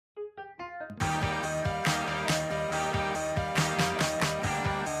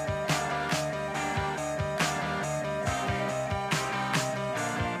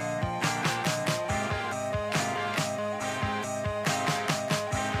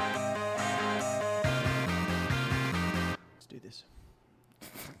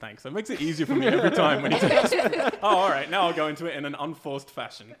Thanks. That makes it easier for me every time when you tell us. Oh, all right. Now I'll go into it in an unforced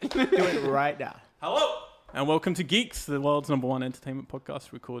fashion. Do it right now. Hello. And welcome to Geeks, the world's #1 entertainment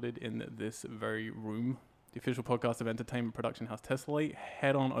podcast recorded in this very room. The official podcast of entertainment production house Tessellate.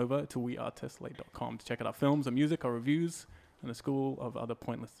 Head on over to wearetessellate.com to check out our films, our music, our reviews, and a school of other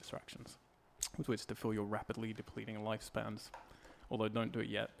pointless distractions with which to fill your rapidly depleting lifespans. Although don't do it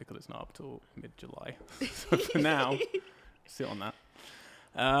yet because it's not up till mid-July. So for now, sit on that.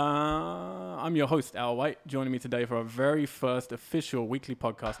 I'm your host, Al White. Joining me today for our very first official weekly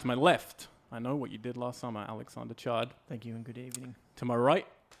podcast. To my left, I know what you did last summer, Alexander Chard. Thank you and good evening. To my right,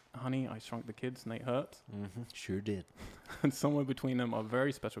 Honey, I Shrunk the Kids, Nate Hertz. Sure did. And somewhere between them, our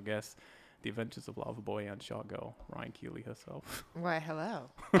very special guest, The Adventures of Lava Boy and Shark Girl, Ryan Keeley herself. Why, hello.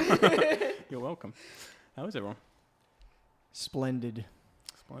 You're welcome. How is everyone? Splendid.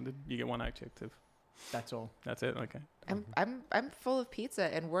 Splendid. You get one adjective. That's all. That's it? Okay. I'm full of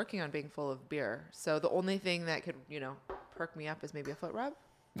pizza and working on being full of beer. So the only thing that could, perk me up is maybe a foot rub.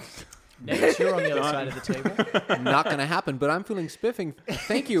 Nate, you're on the other side of the table. Not going to happen, but I'm feeling spiffing.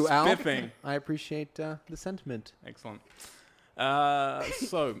 Thank you, Al. Spiffing. I appreciate the sentiment. Excellent.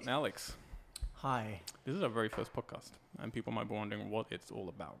 So, Alex. Hi. This is our very first podcast, and people might be wondering what it's all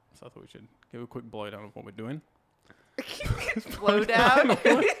about. So I thought we should give a quick blowdown of what we're doing. Blow down?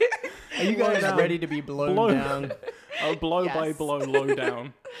 Are you guys ready to be blown down? A blow Yes. by blow, low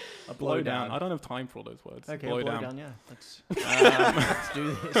down. A blow Blow down. down. I don't have time for all those words. Okay, blow blow down. down, yeah. Let's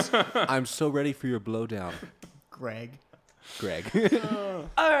do this. I'm so ready for your blowdown, Greg. Greg.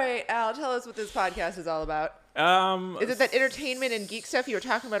 All right, Al, tell us what this podcast is all about. Is it that entertainment and geek stuff you were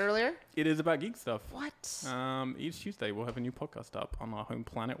talking about earlier? It is about geek stuff. What? Each Tuesday, we'll have a new podcast up on our home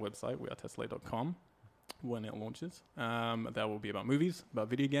planet website, wearetessellate.com, when it launches. That will be about movies, about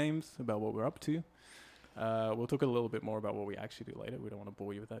video games, about what we're up to. We'll talk a little bit more about what we actually do later. We don't want to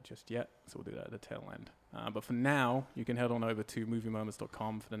bore you with that just yet, so we'll do that at the tail end. But for now, you can head on over to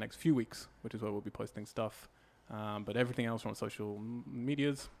moviemoments.com for the next few weeks, which is where we'll be posting stuff. But everything else on social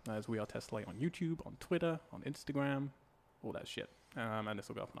medias, as We Are Tessellate on YouTube, on Twitter, on Instagram, all that shit. And this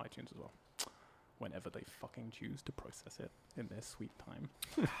will go up on iTunes as well, whenever they fucking choose to process it in their sweet time.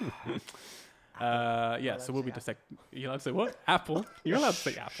 So we'll be dissecting. You're allowed to say what? Apple? You're allowed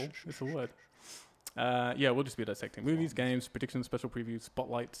to say Apple. It's a word. We'll just be dissecting movies, games, predictions, special previews,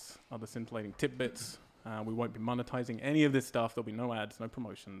 spotlights, other scintillating tidbits. We won't be monetizing any of this stuff. There'll be no ads, no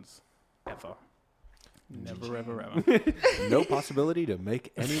promotions, ever. Never, ever, ever. No possibility to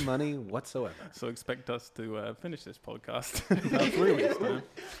make any money whatsoever. So expect us to finish this podcast in about 3 weeks'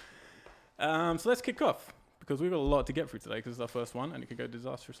 time. So let's kick off, because we've got a lot to get through today, because it's our first one, and it could go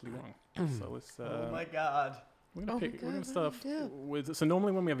disastrously wrong. So let's... Oh my God. We're gonna start with. So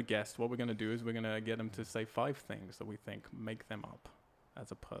normally when we have a guest, what we're gonna do is we're gonna get them to say 5 things that we think make them up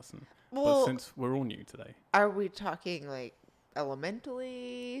as a person. Well, but since we're all new today, are we talking like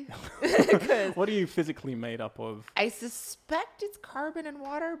elementally? what are you physically made up of? I suspect it's carbon and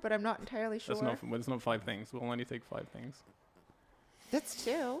water, but I'm not entirely sure. It's not 5 things. We'll only take 5 things. That's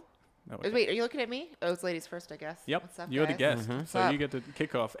 2. No, okay. Wait, are you looking at me? Oh, it's ladies first, I guess. Yep, What's up, you're the guys? guest, so you get to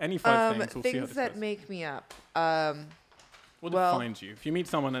kick off any 5 things. We'll see how things this that goes. make me up. What defines you? If you meet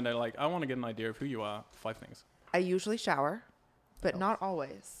someone and they're like, I want to get an idea of who you are, 5 things. I usually shower, but not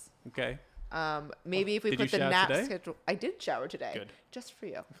always. Okay. Maybe if we Did put you the shower nap today? schedule. I did shower today. Good. Just for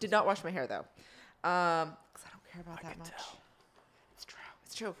you. Did not wash my hair though. Because I don't care about that much. Tell.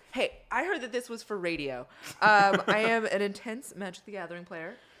 It's true. Hey, I heard that this was for radio. I am an intense Magic the Gathering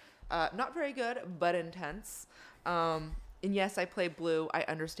player. Not very good, but intense. And yes, I play blue. I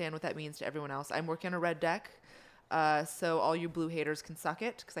understand what that means to everyone else. I'm working on a red deck. So all you blue haters can suck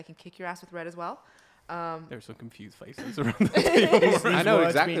it, because I can kick your ass with red as well. There's some confused faces around the table. I know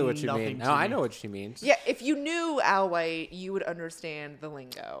words exactly mean what you nothing mean. to No, I me. know what she means. Yeah, if you knew Al White, you would understand the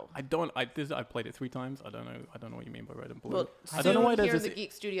lingo. I played it 3 times. I don't know what you mean by red and blue. Well, I don't know why soon there's here in this. the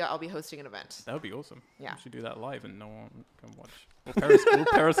Geek Studio, I'll be hosting an event. That would be awesome. Yeah. We should do that live and no one can watch. We'll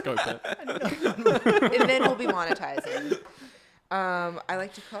periscope it. And then we'll be monetizing. I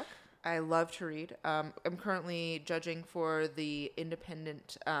like to cook. I love to read. I'm currently judging for the for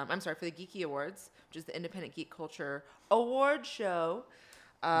the Geeky Awards, which is the Independent Geek Culture Award show.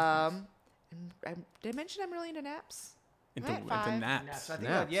 And did I mention I'm really into naps? Into I'm at 5. naps.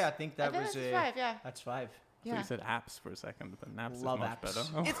 I think that was That's 5, yeah. That's 5. So Yeah. you said apps for a second, but naps Love is much apps. better.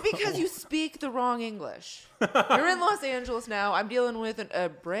 Oh. It's because you speak the wrong English. You're in Los Angeles now. I'm dealing with a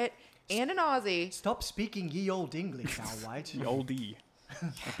Brit and an Aussie. Stop speaking ye old English, Al White. The oldie.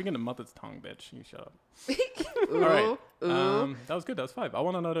 I'm speaking a mother's tongue, bitch. You shut up. Ooh, All right. ooh. That was good. That was 5. I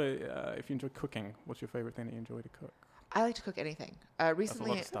want to know if you enjoy cooking. What's your favorite thing that you enjoy to cook? I like to cook anything. That's a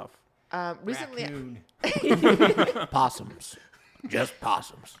Recently, lot of stuff. recently Raccoon. Possums. Just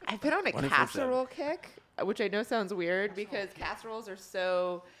possums. I've been on a 24/7. casserole kick, which I know sounds weird because casseroles are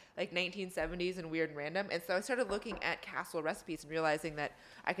so like 1970s and weird and random. And so I started looking at casserole recipes and realizing that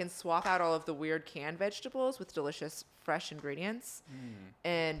I can swap out all of the weird canned vegetables with delicious fresh ingredients.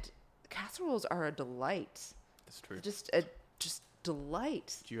 And casseroles are a delight. That's true. Just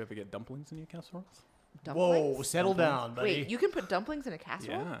delight. Do you ever get dumplings in your casseroles? Dumplings? Whoa, settle down, buddy. Wait, you can put dumplings in a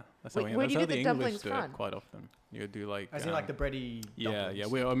casserole? Yeah. That's Wait, how, where do you that's get how the English dumplings do it from? quite often. You do like... I see like the bready Yeah, dumplings. yeah.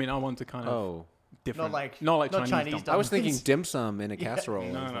 Well, I mean, I want to kind of Oh. different. Not Chinese Chinese dumplings. I was thinking Dumplings. dim sum in a Yeah. casserole.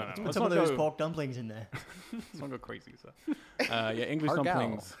 No, no, no. Put Let's some of not those go- pork dumplings in there. Let's not go crazy, sir. Yeah, English Argal.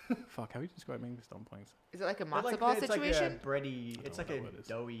 dumplings. Fuck, how do you describe English dumplings? Is it like a They're matzo ball it's situation? like a bready. It's don't like know a what it is.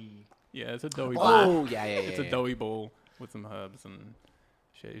 doughy. Yeah, it's a doughy ball. Oh, yeah. It's a doughy ball with some herbs and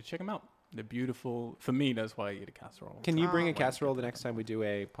shit. Check them out. They're beautiful. For me, that's why I eat a casserole. Can you bring Oh. a casserole the next time we do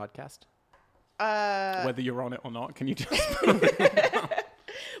a podcast? Whether you're on it or not, can you just...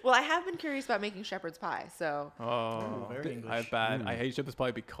 Well, I have been curious about making shepherd's pie, so Oh, very I English. bad. I Mm. hate shepherd's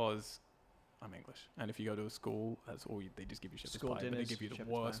pie because I'm English. And if you go to a school, that's all they just give you shepherd's School pie. But they dinners, give you the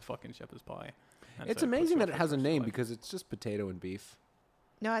shepherd's worst pie. fucking shepherd's pie. And It's so it puts amazing you that off it the has a first name life. because it's just potato and beef.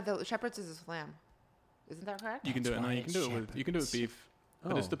 no, the shepherd's is a lamb. Isn't that correct? You can do That's it. No, why you can do it with. You can do it with shepherds. beef,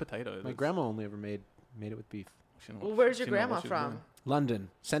 but it's Oh. the potato. My that's- grandma only ever made it with beef. she know Well, what- where's she your know what grandma she's from? doing. London,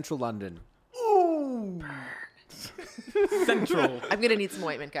 central London. Ooh. Central. I'm gonna need some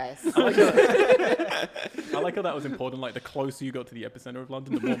ointment, guys. I like how that was important. Like the closer you got to the epicenter of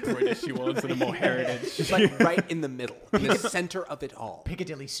London, the more British she was, and the more heritage. It's like right in the middle, in the center of it all.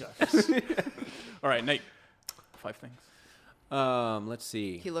 Piccadilly Circus. All right, Nate. 5 things. Let's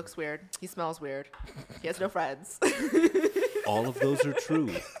see. He looks weird. He smells weird. He has no friends. All of those are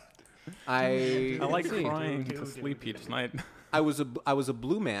true. I like let's see. crying to sleep each night. I was a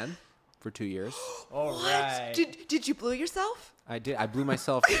blue man for 2 years. All right. Did you blue yourself? I did. I blew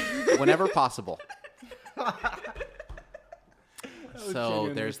myself whenever possible. So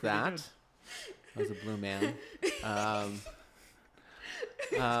genuinely there's pretty that. good. I was a blue man. I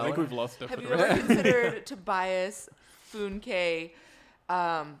think we've lost her for Have the you rest. ever considered Tobias Funke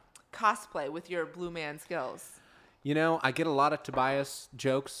cosplay with your blue man skills? You know, I get a lot of Tobias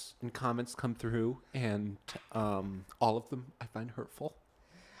jokes and comments come through, and all of them I find hurtful.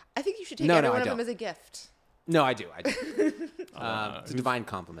 I think you should take No, every no, one I of them don't. as a gift. No, I do. It's a who's- divine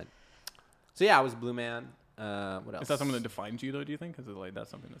compliment. So yeah, I was a blue man. What else? Is that something that defines you, though, do you think? Is it like that's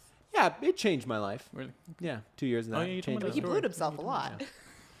something that's Yeah, it changed my life. really... Yeah, 2 years of Oh, that. yeah, you told changed me my that He life. story. blued himself a lot.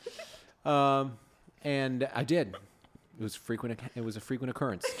 And I did. It was frequent. It was a frequent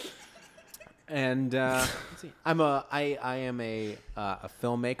occurrence. And let's see. I am a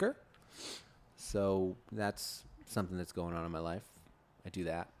filmmaker, so that's something that's going on in my life. I do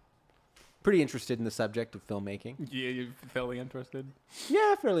that. Pretty interested in the subject of filmmaking. Yeah, you're fairly interested.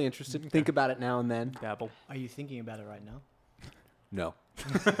 Yeah, fairly interested. Think about it now and then. Dabble. Are you thinking about it right now? No.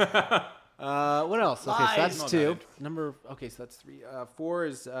 What else? Okay, so Lies. that's Not 2. that Okay, so that's 3. 4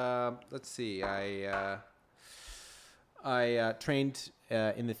 is let's see. I trained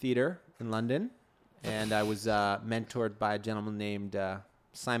in the theater in London, and I was mentored by a gentleman named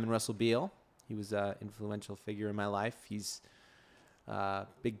Simon Russell Beale. He was an influential figure in my life. He's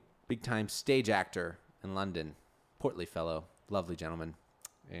big time stage actor in London, portly fellow, lovely gentleman,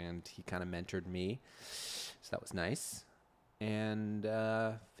 and he kind of mentored me, so that was nice. And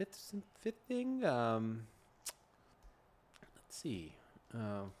fifth thing, let's see.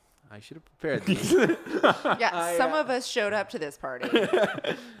 I should have prepared these. Yeah, some of us showed up to this party.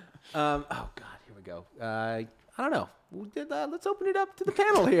 Oh God, here we go. I don't know. Let's open it up to the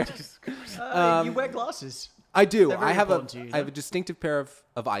panel here. You wear glasses. I do. They're very I have important to you, I have a distinctive pair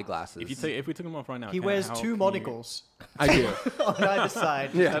of eyeglasses. If we took them off right now, He can- wears how 2 can you- monocles I do. on either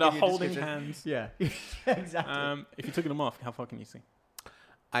side. Yeah. to that are give you a holding description. hands. Yeah, exactly. If you took them off, how far can you see?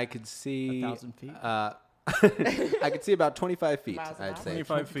 I could see 1,000 feet? I could see about 25 feet. Miles an I'd hour? say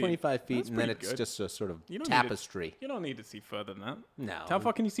 25 feet. 25 feet, That's and then pretty it's good. just a sort of You don't need it. tapestry. You don't need to see further than that. No, How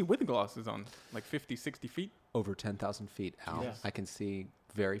far can you see with glasses on? Like 50, 60 feet? over 10,000 feet, Al. Yes. I can see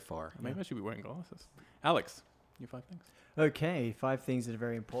very far. Maybe I should be wearing glasses. Alex, your 5 things. Okay, 5 things that are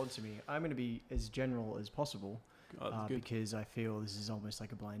very important to me. I'm going to be as general as possible. good. because I feel this is almost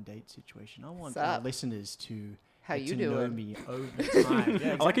like a blind date situation. I want Sup? our listeners to How get you to know doing? me over time.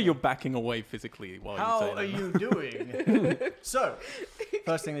 Yeah, I like how you're backing away physically while How you are say that. you doing? So,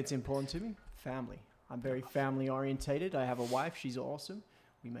 first thing that's important to me, family. I'm very family orientated. I have a wife. She's awesome.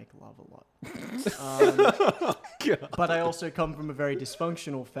 We make love a lot. But I also come from a very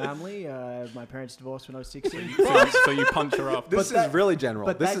dysfunctional family. My parents divorced when I was 16. So you punch her up. This is really general.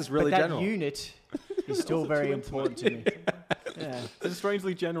 But This that, is really but that general. unit is still very important to me. Yeah. It's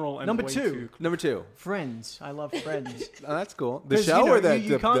strangely general and Number way two. too- Number 2. Friends. I love friends. Oh, that's cool. The 'Cause, show you know, or the, you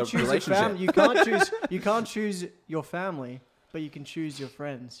the, can't the choose a relationship? family. You can't choose your family, but you can choose your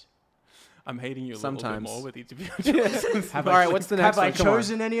friends. I'm hating you a Sometimes. little bit more with each of your choices. All right, what's the next Have I one? Come on.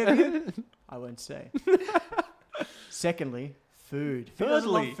 chosen any of you? I won't say. Secondly, food. Who doesn't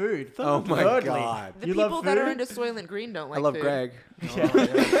love Thirdly. food? Oh my Thirdly, God. The you people love that are food? into Soylent Green don't like I love food. Greg.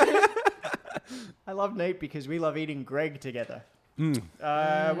 I love Nate because we love eating Greg together. What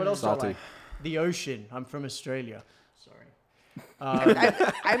else do I Salty. like? The ocean. I'm from Australia. Sorry.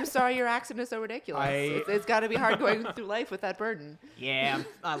 I'm sorry your accent is so ridiculous. It's got to be hard going through life with that burden. Yeah,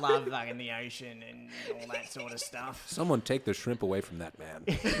 I love fucking the ocean and all that sort of stuff. Someone take the shrimp away from that man.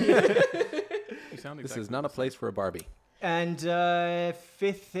 You sound This exactly is not the a place for a Barbie. And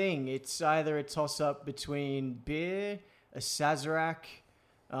fifth thing, it's either a toss-up between beer, a Sazerac,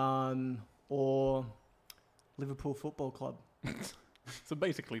 or Liverpool Football Club. same. So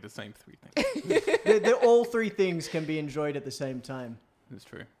basically the same three things. All three things can be enjoyed at the same time. It's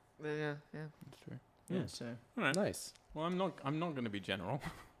true. Yeah. It's true. Yeah, so All right. Nice. Well, I'm not going to be general.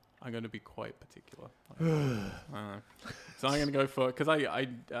 I'm going to be quite particular. So I'm going to go for, because I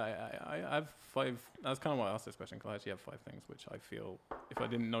have 5. That's kind of why I asked this question, because I actually have 5 things which I feel if I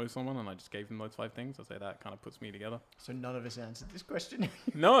didn't know someone and I just gave them those 5 things, I'd say that kind of puts me together. so none of us answered this question.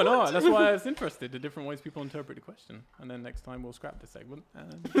 No, that's why I was interested. The different ways people interpret the question, and then next time we'll scrap this segment.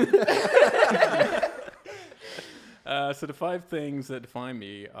 So the 5 things that define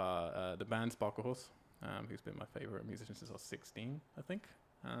me are the band Sparklehorse, who's been my favorite musician since I was 16, I think,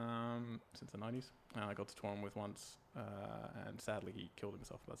 since the 90s. I got to tour him with once, and sadly he killed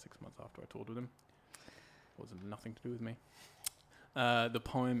himself about 6 months after I toured with him. It was nothing to do with me. The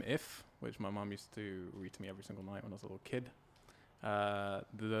poem If, which my mum used to read to me every single night when I was a little kid.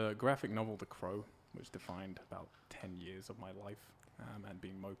 The graphic novel The Crow, which defined about 10 years of my life, and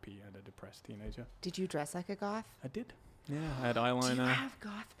being mopey and a depressed teenager. Did you dress like a goth? I did. Yeah, I had Do you eyeliner. have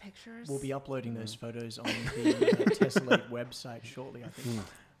goth pictures? We'll be uploading those photos on the Tessellate website shortly, I think.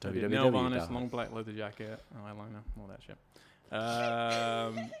 I did nail varnish, long black leather jacket, eyeliner, all that shit.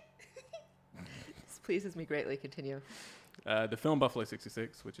 This pleases me greatly. Continue. The film Buffalo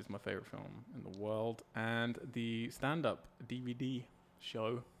 66, which is my favorite film in the world, and the stand-up DVD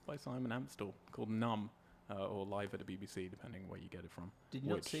show by Simon Amstel called Numb, or Live at the BBC, depending where you get it from. Did you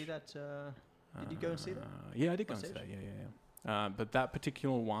not Which- see that? Did you go and see that? Yeah, I did go On and see stage? that. Yeah. But that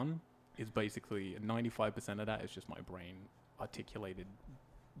particular one is basically 95% of that is just my brain articulated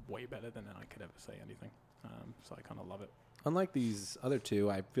way better than I could ever say anything. So I kind of love it. Unlike these other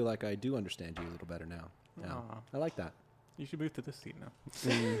 2, I feel like I do understand you a little better now. Yeah. Aw. I like that. You should move to this seat now.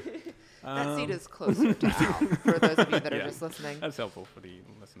 That seat is closer to Al, for those of you that are Yeah. just listening. That's helpful for the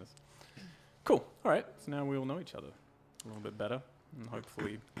listeners. Cool. All right. So now we all know each other a little bit better, and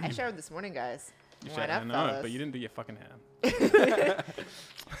hopefully I showered this morning, guys. you Why should. I not, know, fellas? but you didn't do your fucking hair.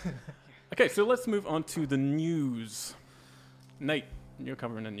 Okay, so let's move on to the news. Nate, you're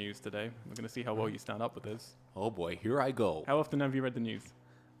covering the news today. We're going to see how well you stand up with this. Oh boy, here I go. How often have you read the news?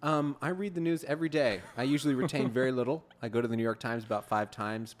 I read the news every day. I usually retain very little. I go to the New York Times about 5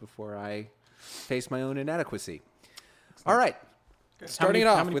 times before I face my own inadequacy. All right. Starting it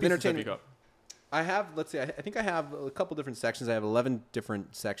how off many with pieces have entertainment. you got? I have, let's see, I think I have a couple different sections. I have 11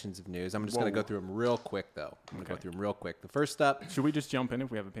 different sections of news. I'm just going to Whoa. go through them real quick, though. I'm going to go Okay. through them real quick. The first up. Should we just jump in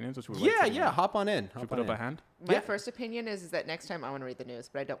if we have opinions, or should we wait Yeah, till yeah, hop on in. Should we Hop put on up in. a hand? My Yeah. first opinion is that next time I want to read the news,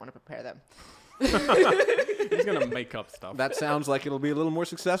 but I don't want to prepare them. He's going to make up stuff. That sounds like it'll be a little more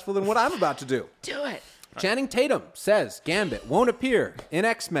successful than what I'm about to do. Do it. Channing Tatum says Gambit won't appear in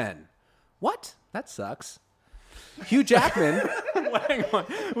X-Men. What? That sucks. Hugh Jackman. Hang on.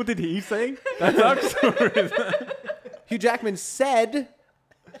 What did he say? That sucks. Hugh Jackman said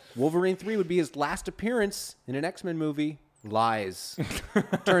Wolverine 3 would be his last appearance in an X-Men movie. Lies.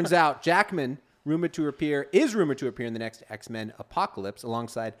 Turns out Jackman is rumored to appear in the next X-Men Apocalypse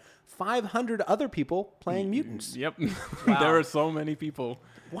alongside 500 other people playing mutants. Yep. There are so many people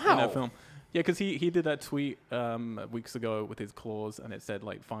in Wow. that film. Yeah, because he did that tweet weeks ago with his claws, and it said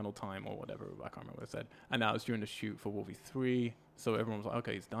like final time or whatever. I can't remember what it said. And that was during the shoot for Wolverine 3. So everyone was like,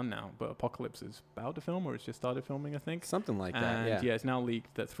 okay, he's done now. But Apocalypse is about to film, or it's just started filming, I think. Something like And that, yeah. it's now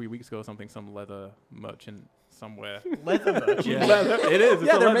leaked that 3 weeks ago or something, some leather merchant somewhere. Leather merchant. Yeah, Leather. it is. It's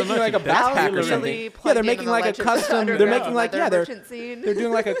Yeah, a they're leather making like a merchant. That's backpack or really- something. Really Yeah, plugged they're into making the like a legends custom. They're underground making like leather they're merchant scene. they're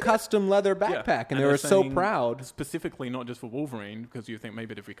doing like a custom leather Yeah. backpack, and they they're were so saying proud. Specifically, not just for Wolverine, because you think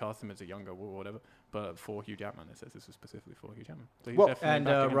maybe they've recast him as a younger Wolverine or whatever, but for Hugh Jackman, it says this was specifically for Hugh Jackman. So he's Well, definitely And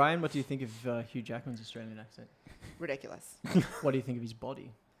back again. Ryan, what do you think of Hugh Jackman's Australian accent? Ridiculous. What do you think of his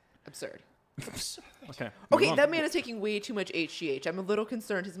body? Okay. Absurd. move Okay, on. that man is taking way too much HGH. I'm a little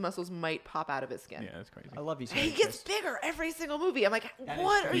concerned his muscles might pop out of his skin. Yeah, that's crazy. I love his He hair gets twist. bigger every single movie. I'm like, That is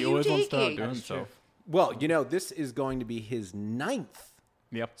what true. are He you always wants to taking? outdo That is true. himself. Well, this is going to be his 9th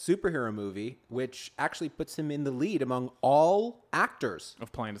Yep. superhero movie, which actually puts him in the lead among all actors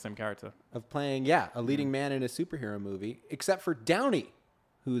Of playing the same character. of playing, a leading man in a superhero movie, except for Downey,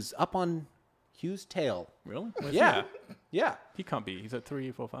 who's up on Hugh's tail. Really? Where's Yeah, he at? yeah, He can't be. He's at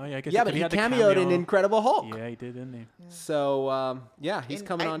 3, 4, 5. Yeah, I guess yeah. But he had the cameoed in cameo. Incredible Hulk. Yeah, he did, didn't he? So he's And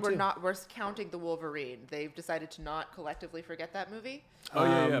coming on we're too. We're counting the Wolverine. They've decided to not collectively forget that movie. Oh,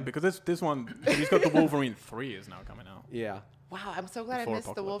 yeah. Because this one, he's got the Wolverine 3 is now coming out. Yeah. Wow, I'm so glad I Before missed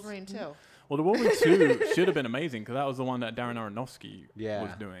the Apocalypse. Wolverine too. Well, the Wolverine 2 should have been amazing because that was the one that Darren Aronofsky Yeah.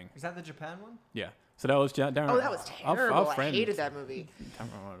 was doing. Is that the Japan one? Yeah. So that was Darren. Oh, that was our terrible. I friend- hated that movie. I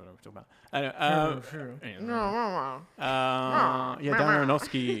don't know what we're talking about. Anyway, True. anyway. No. Yeah, Darren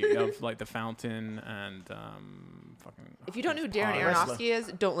Aronofsky of like The Fountain and fucking. If you don't know who Darren The wrestler. Aronofsky is,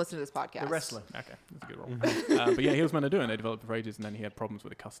 don't listen to this podcast. The wrestler. Okay, that's a good role. But yeah, he was meant to do it. And they developed it for ages, and then he had problems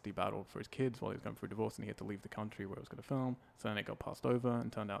with a custody battle for his kids while he was going through divorce, and he had to leave the country where he was going to film. So then it got passed over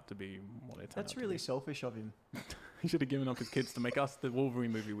and turned out to be what it turned out That's to really be. selfish of him. He should have given up his kids to make us the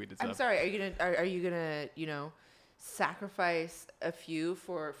Wolverine movie we deserve. I'm sorry. Are you gonna sacrifice a few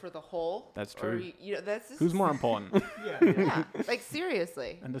for the whole? That's Or true. that's Who's more important? yeah. Like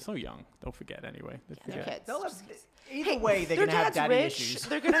seriously. And they're so young; they'll forget anyway. They They're forget. kids. They'll have, Just kids. either way, they're Their going to have dad's daddy rich. issues.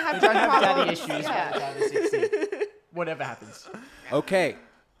 They're gonna have They're drug going to have daddy problems. issues Yeah. by the time they're 16. Whatever happens. Okay.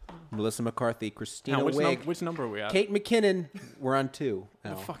 Melissa McCarthy, Christina Now, Wig, which number are we at? Kate McKinnon. We're on 2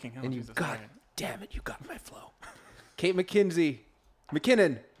 now. Oh, fucking hell, And you Jesus, God sorry. damn it, you got my flow. Kate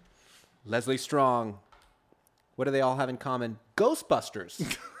McKinnon, Leslie Strong. What do they all have in common?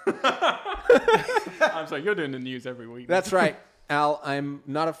 Ghostbusters. I'm sorry, you're doing the news every week. That's right, Al. I'm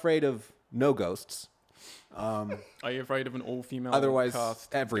not afraid of no ghosts. Are you afraid of an all-female Otherwise,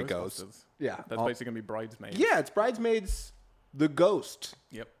 cast? every Ghostbusters? ghost. Yeah. That's all- basically gonna be Bridesmaids. Yeah, it's Bridesmaids, the ghost.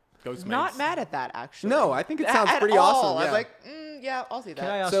 Yep. Ghost Not mad at that actually. No, I think it sounds At pretty all. awesome. Yeah. I'm like, yeah, I'll see that. Can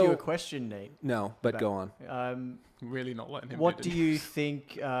I ask So- you a question, Nate? No, but go on. Really not letting him. What do do the you news.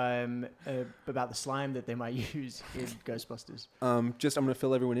 think about the slime that they might use in Ghostbusters? I'm going to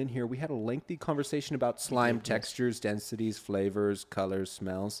fill everyone in here. We had a lengthy conversation about slime did, yes. textures, densities, flavors, colors,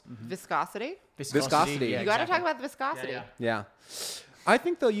 smells. Viscosity. Viscosity. Yeah, You got to exactly. talk about the viscosity. Yeah. I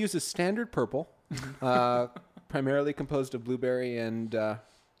think they'll use a standard purple, primarily composed of blueberry and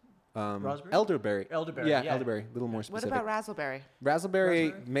Raspberry? elderberry. Elderberry, Yeah, yeah. elderberry. A little more What specific. about raspberry?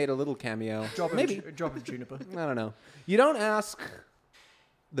 Raspberry made a little cameo. Maybe. A drop of juniper. I don't know. You don't ask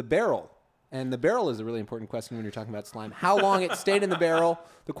the barrel. And the barrel is a really important question when you're talking about slime. How long it stayed in the barrel,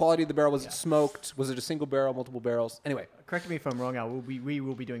 the quality of the barrel, was it smoked? Was it a single barrel, multiple barrels? Anyway, Correct me if I'm wrong, Al. We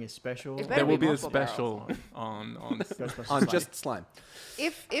will be doing a special It better There will be a multiple barrels. special on Ghostbusters on slime. just slime.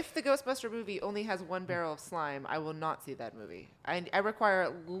 If the Ghostbuster movie only has one barrel of slime, I will not see that movie. I require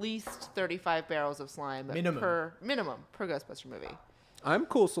at least 35 barrels of slime Minimum. per Ghostbuster movie. I'm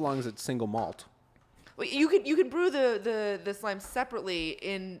cool so long as it's single malt. Well, you can brew the slime separately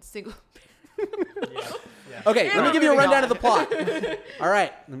in single. Okay, let me we're give you a moving rundown on. of the plot. All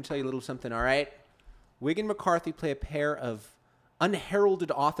right, let me tell you a little something, all right? Wig and McCarthy play a pair of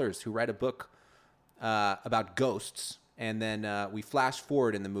unheralded authors who write a book about ghosts. And then we flash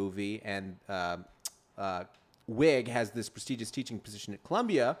forward in the movie, and Wig has this prestigious teaching position at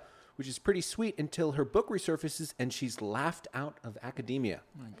Columbia, which is pretty sweet until her book resurfaces and she's laughed out of academia,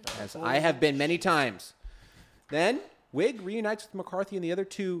 as I have been many times. Then Wig reunites with McCarthy and the other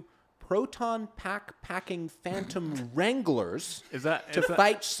two proton pack packing phantom wranglers Is that to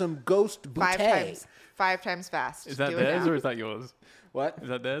fight some ghost bootay. Five times fast. Is that Do it theirs now. or is that yours? What? Is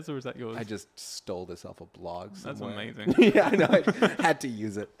that theirs or is that yours? I just stole this off a blog. That's somewhere. amazing. Yeah, I know. I had to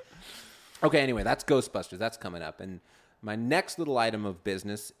use it. Okay, anyway, that's Ghostbusters. That's coming up. And my next little item of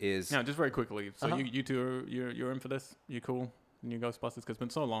business is... Now, just very quickly. So you two, you're in for this? You cool? new Ghostbusters, because it's been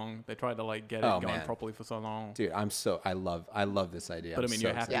so long. They tried to like get Oh, it going man. properly for so long. Dude, I love this idea. But I I'm mean, so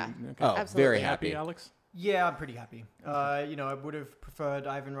you're happy. excited. Yeah. Okay. Oh, Absolutely. very happy, happy. Alex. Yeah, I'm pretty happy. I would have preferred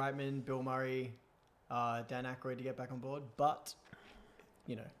Ivan Reitman, Bill Murray, Dan Aykroyd to get back on board, but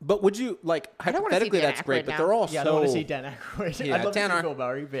But would you like I don't wanna see hypothetically? Dan That's great, Aykroyd but now. they're all I don't want to so. see Dan Aykroyd. Yeah, I'd love Dan to see Ar- Bill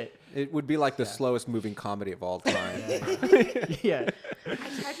Murray, but It would be like the slowest moving comedy of all time. yeah. I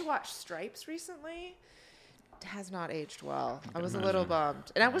tried to watch Stripes recently. It has not aged well. I was a little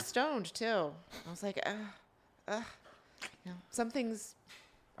bummed, and I was stoned too. I was like, some things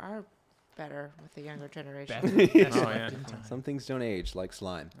are better with the younger generation. Oh yeah. Some things don't age like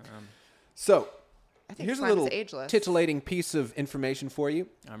slime. Um, So I think here's a slime little is ageless. titillating piece of information for you.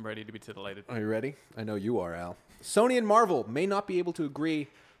 I'm ready to be titillated. Are you ready? I know you are, Al. Sony and Marvel may not be able to agree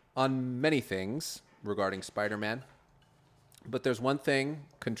on many things regarding Spider-Man, but there's one thing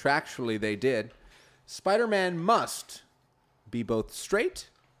contractually they did. Spider-Man must be both straight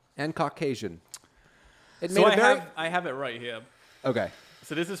and Caucasian. It So made a very I have it right here. okay.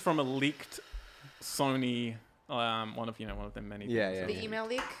 So this is from a leaked Sony, one of the many. Yeah, things yeah, that The we- email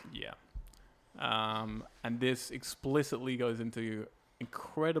leak. Yeah. And this explicitly goes into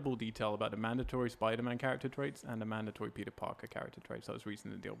incredible detail about the mandatory Spider-Man character traits and the mandatory Peter Parker character traits that was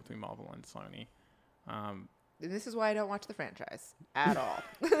recently the deal between Marvel and Sony. And this is why I don't watch the franchise at all.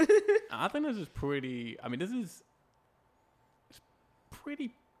 I think this is pretty. I mean, this is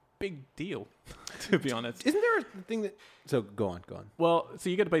pretty big deal, to be honest. Isn't there a thing that? So go on. Well, so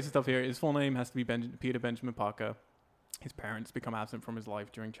you get the basic stuff here. His full name has to be Peter Benjamin Parker. His parents become absent from his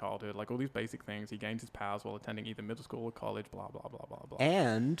life during childhood. Like all these basic things. He gains his powers while attending either middle school or college. Blah blah blah blah blah.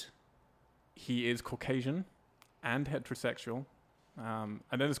 And He is Caucasian and heterosexual. And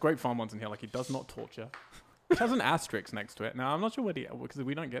then there's great fun ones in here, like he does not torture. Which has an asterisk next to it. Now, I'm not sure because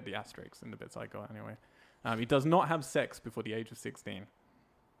we don't get the asterisks in the bits I got anyway. He does not have sex before the age of 16.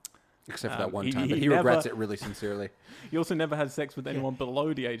 except for that one he- time, he but he regrets never- it really sincerely. He also never had sex with anyone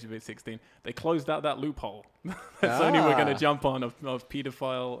below the age of 16. They closed out that loophole. That's only we're going to jump on of Peter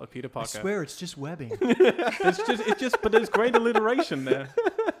I Parker. swear it's just webbing. But there's great alliteration there.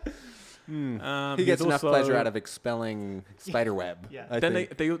 He gets he's enough also- pleasure out of expelling spiderweb. Yeah. I Then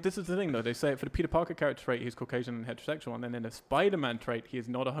think. they this is the thing though, they say for the Peter Parker character trait he's Caucasian and heterosexual, and then in the Spider-Man trait he is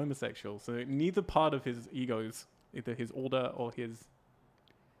not a homosexual. So neither part of his egos, either his order or his,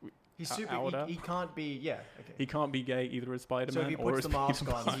 He's How- super. outer? He can't be. Yeah. Okay. he can't be gay either as So Spider-Man if he or puts as the mask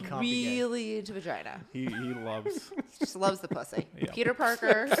Peter on, Parker. he can't be gay. Really into vagina. He loves. Just loves the pussy. Yeah. Peter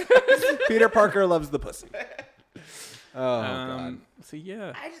Parker. Peter Parker loves the pussy. Oh god. So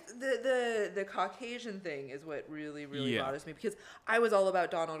yeah, I just, the Caucasian thing is what really Yeah. bothers me, because I was all about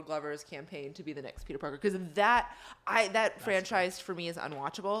Donald Glover's campaign to be the next Peter Parker, because that franchise for me is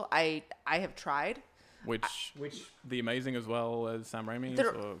unwatchable. I have tried. which Which the Amazing as well as Sam Raimi's.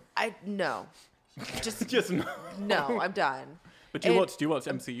 There- Or, No, just no. no, I'm done. But do you And- watch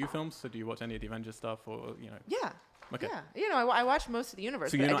MCU films? So do you watch any of the Avengers stuff, or Yeah. Okay. Yeah, I watch most of the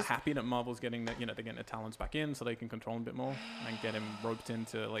universe. So but you're I not just- happy that Marvel's getting they're getting the talents back in so they can control him a bit more and get him roped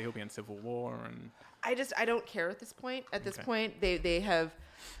into like he'll be in Civil War and I don't care at this point. At this Okay. point, they have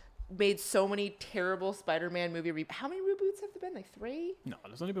made so many terrible Spider-Man movie. How many reboots have there been? Like 3? no,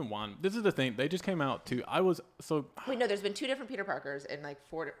 there's only been one. This is the thing. They just came out to Wait, no, there's been 2 different Peter Parkers and like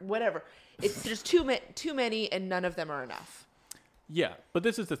 4, whatever. It's just too many, and none of them are enough. yeah, but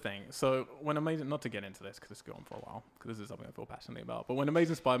this is the thing. So when Amazing, not to get into this because it's going on for a while because this is something I feel passionately about. But when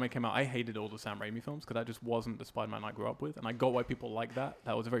Amazing Spider-Man came out, I hated all the Sam Raimi films because that just wasn't the Spider-Man I grew up with, and I got why people like that.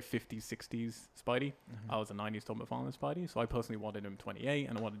 That was a very 50s, 60s Spidey. I was a 90s Tom McFarlane Spidey, so I personally wanted him 28,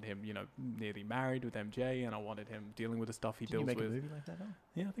 and I wanted him, nearly married with MJ, and I wanted him dealing with the stuff he Did you deals make a with. movie like that? Now?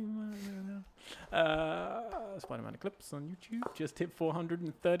 Yeah, I think we might. Spider-Man Eclipse on YouTube just hit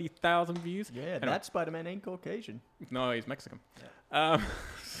 430,000 views. Yeah, Anyway. that Spider-Man ain't Caucasian. No, he's Mexican.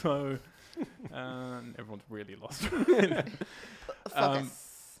 So everyone's really lost.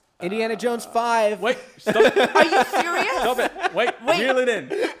 Focus. Indiana Jones 5. Wait, stop it! Are you serious? Stop it! Wait, Wait. reel it in.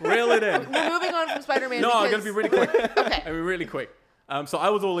 Reel it in. We're moving on from Spider-Man. No, I'm because... gonna be really quick. Okay. I'm really quick. So I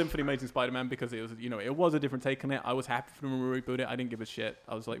was all in for the Amazing Spider-Man because it was, it was a different take on it. I was happy for them to reboot it. I didn't give a shit.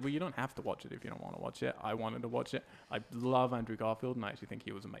 I was like, well, you don't have to watch it if you don't want to watch it. I wanted to watch it. I love Andrew Garfield, and I actually think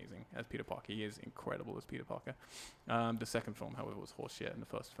he was amazing as Peter Parker. He is incredible as Peter Parker. The second film, however, was horseshit, and the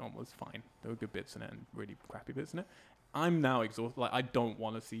first film was fine. There were good bits in it and really crappy bits in it. I'm now exhausted. Like, I don't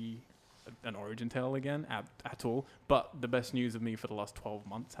want to see an origin tale again at all. But the best news of me for the last 12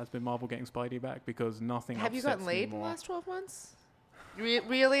 months has been Marvel getting Spidey back because nothing Have you upsets gotten me laid in the more. last 12 months?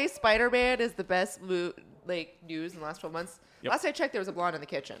 Really? Spider-Man is the best news in the last 12 months? Yep. Last I checked, there was a blonde in the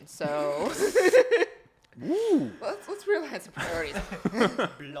kitchen, so... Let's realize the priorities.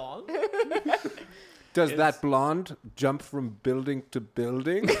 Blonde. Does that blonde jump from building to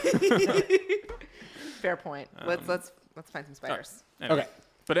building? Fair point. Let's find some spiders. Anyway.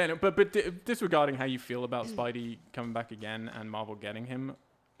 Okay. But disregarding how you feel about Spidey coming back again and Marvel getting him,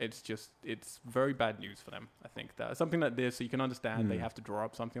 it's very bad news for them. I think that something like this, so you can understand they have to draw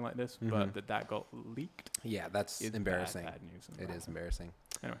up something like this, but that got leaked. Yeah, that's Is embarrassing. Bad news. It is embarrassing.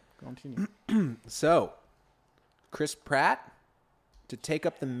 Anyway, continue. So, Chris Pratt to take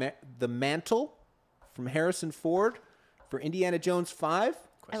up the mantle from Harrison Ford for Indiana Jones 5.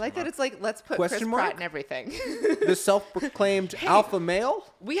 I like that it's like, let's put Question Chris mark? Pratt in everything. The self-proclaimed alpha male.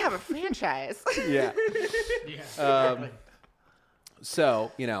 We have a franchise. Yeah. Yeah.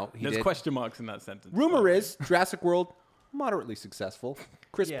 So, you know, he There's did. question marks in that sentence. Rumor is Jurassic World moderately successful.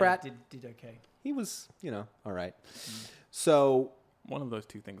 Chris Yeah, Pratt, did okay. he was, you know, all right. So, one of those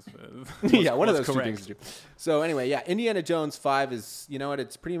two things. yeah, one of was those correct. two things to do. So anyway, yeah, Indiana Jones 5 is, you know what,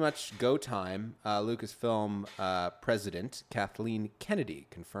 it's pretty much go time. Lucasfilm president Kathleen Kennedy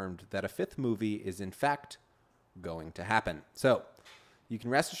confirmed that a 5th movie is in fact going to happen. So you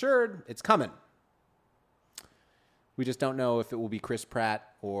can rest assured it's coming. We just don't know if it will be Chris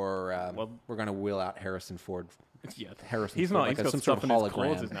Pratt or we're going to wheel out Harrison Ford. Yeah, Harrison he's Ford, not. like He's got some stuff sort in of his hologram.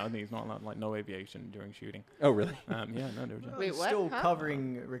 clauses now. He's not allowed, like no aviation during shooting. Oh, really? Yeah, no, there was Wait, what? Still Huh?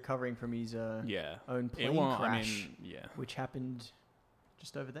 recovering from his yeah. own It plane won't. crash, I mean, yeah. which happened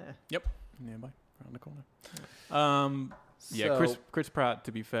just over there. Yep. Nearby, around the corner. Yeah, So- Chris Pratt.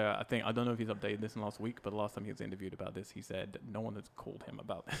 To be fair, I don't know if he's updated this in last week, but the last time he was interviewed about this, he said no one has called him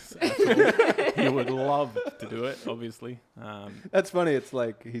about this at all. He would love to do it, obviously. That's funny. It's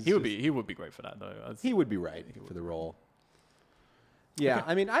like He would be great for that though. He would be right for the role. Yeah, Okay.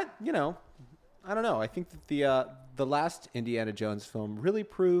 I mean, I don't know. I think that the last Indiana Jones film really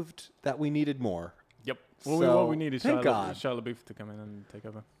proved that we needed more. Yep. So, What we need is thank God. Shia LaBeouf to come in and take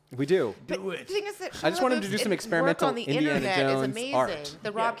over. We do. But the thing is that I just want him to do Shia some LaBeouf's experimental work on the Indiana internet Jones is amazing. art.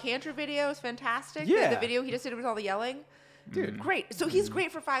 The Rob Cantor video is fantastic. Yeah. The video he just did with all the yelling. Dude. Great. So he's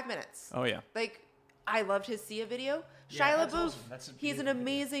great for 5 minutes. Oh yeah. Like, I loved his Sia video. Yeah, Shia that's LaBeouf, awesome. That's a he's an beautiful video.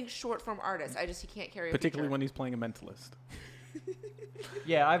 amazing short form artist. He can't carry a Particularly feature. when he's playing a mentalist.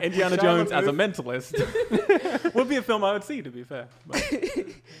 Yeah, I've Indiana Shia Jones as a LaBeouf- mentalist would be a film I would see, to be fair. But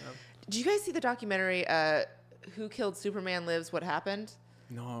Did you guys see the documentary, Who Killed Superman Lives, What Happened?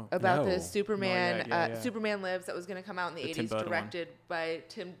 no. About No. the Superman, yeah. Superman Lives that was going to come out in the The Tim 80s, Burton one. directed by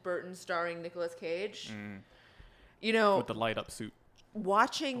Tim Burton, starring Nicolas Cage. You know, With the light up suit.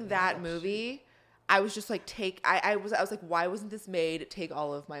 watching that movie, I was just like, I was like, why wasn't this made? Take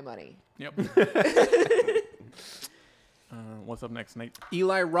all of my money. Yep. What's up next, Nate?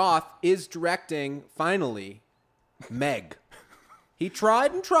 Eli Roth is directing finally Meg. He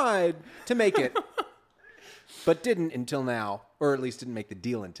tried and tried to make it, but didn't until now, or at least didn't make the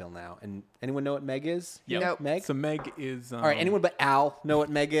deal until now. And anyone know what Meg is? Yep. Nope. Meg. So Meg is. All right. Anyone but Al know what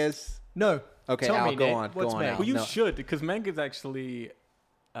Meg is? No. Okay, Tell Al, me, go Nate, on, go what's on, Meg? Al. Well, you No. should, because Meg is actually.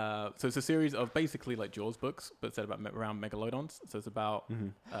 So it's a series of basically like Jaws books, but set about around megalodons. So it's about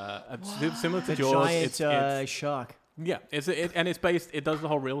similar to The Jaws. giant it's shark. yeah, and it's based. It does the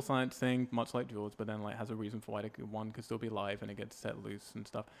whole real science thing, much like Jaws, but then like has a reason for why one could still be alive and it gets set loose and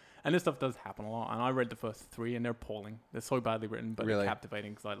stuff. And this stuff does happen a lot. And I read the first 3, and they're appalling. They're so badly written, but Really? they're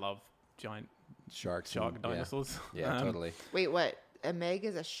captivating because I love giant Sharks. shark and- dinosaurs. Yeah, totally. Wait, what? A Meg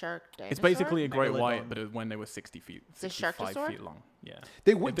is a shark dinosaur? It's basically a great Megalodon. white, but it was when they were 60 feet, It's a 65 sharkosaur? feet long. Yeah.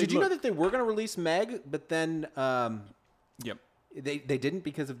 They If did you know look- that they were going to release Meg, but then Yep. they didn't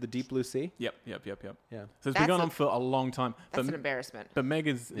because of the Deep Blue Sea? Yep. Yeah. So it's That's been going a- on for a long time. That's But an embarrassment. But Meg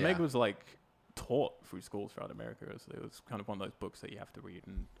Yeah. was like taught through schools throughout America. So it was kind of one of those books that you have to read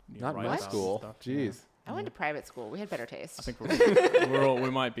and Not write my about and school. stuff. Jeez. I went to private school. We had better taste. I think we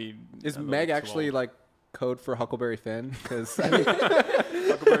might be. Is a little Meg too actually old. like code for Huckleberry Finn? Because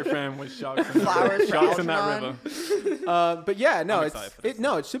Huckleberry fan with sharks in, Flowers for sharks in that Algernon. river? but yeah, no, I'm it's excited for this.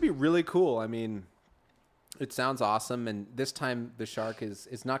 it should be really cool. I mean, it sounds awesome, and this time the shark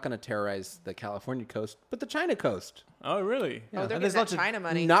is not going to terrorize the California coast, but the China coast. Oh, really? Oh, they're And getting there's that lots of China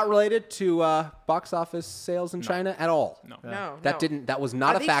money. Not related to box office sales in China at all. No. no, That was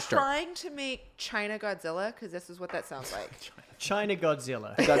not Are a they factor. trying to make China Godzilla? Because this is what that sounds like. China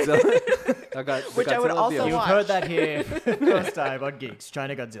Godzilla. Godzilla. Which I would Godzilla's also the You've watch. heard that here first time on Geeks.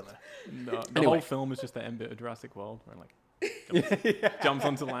 China Godzilla. No, the Anyway. whole film is just the end bit of Jurassic World, where like jumps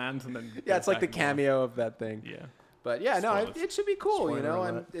onto land and then. Yeah, goes it's like the back and forth. cameo of that thing. Yeah. But yeah, no, Spoilers. it should be cool, you Spoiler know,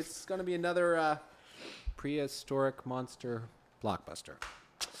 and alert. it's going to be another prehistoric monster blockbuster.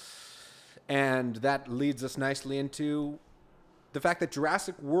 And that leads us nicely into the fact that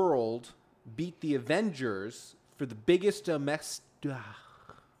Jurassic World beat the Avengers for the biggest The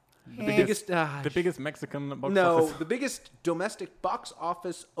biggest Mexican box office. the biggest domestic box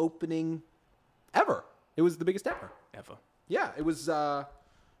office opening ever. It was the biggest ever. Ever. Yeah, it was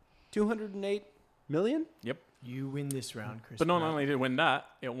 208 million. Yep. You win this round, Chris. But not Pratt. only did it win that,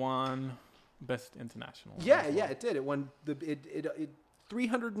 it won Best International. Yeah, as well. yeah, it did. It won it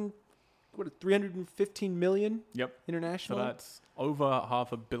 315 million Yep. So international. that's over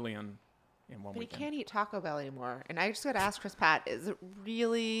 $500 million in one But he weekend. can't eat Taco Bell anymore. And I just got to ask Chris Pratt, is it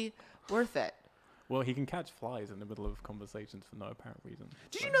really worth it? Well, he can catch flies in the middle of conversations for no apparent reason.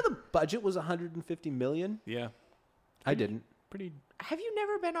 Did you know the budget was 150 million? Yeah. I didn't. Pretty. Have you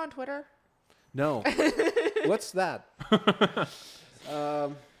never been on Twitter? No. What's that?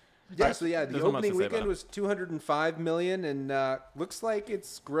 Yeah, so yeah, the There's not much opening to say weekend about it. was 205 million, and looks like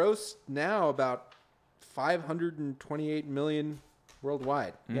it's grossed now about 528 million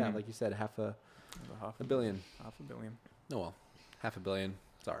worldwide. Yeah, Mhm. like you said, half a Over a billion. $500 million. Oh well, half a billion.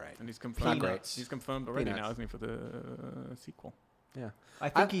 It's all right. And he's Not confirmed. great. He's confirmed already Peanuts. now, isn't he, for the sequel? Yeah. I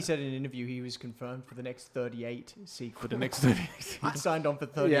think he said in an interview he was confirmed for the next 38 sequels. For the next 30 He signed on for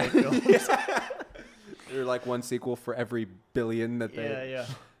 38 Yeah. films. They're like one sequel for every billion that they. Yeah, yeah.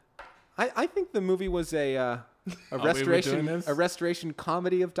 I think the movie was a we were doing restoration this? a restoration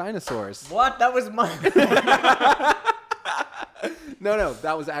comedy of dinosaurs. What? That was my. No,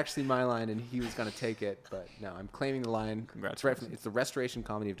 that was actually my line, and he was gonna take it, but no, I'm claiming the line. Congratulations. It's the restoration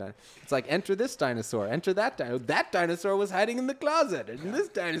comedy of dinosaurs. It's like enter this dinosaur, enter that dinosaur. That dinosaur was hiding in the closet, and this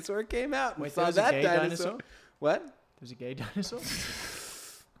dinosaur came out and Wait, saw there was a that gay dinosaur. dinosaur? What? There's a gay dinosaur?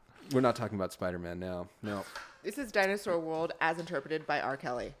 We're not talking about Spider-Man now. No. This is Dinosaur World as interpreted by R.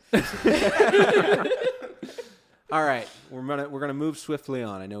 Kelly. All right, we're gonna move swiftly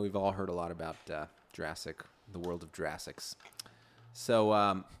on. I know we've all heard a lot about Jurassic, the world of Jurassics.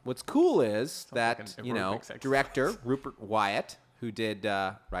 So what's cool is like that an you know aerobics exercise. director Rupert Wyatt, who did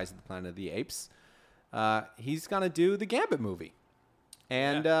Rise of the Planet of the Apes, he's gonna do the Gambit movie,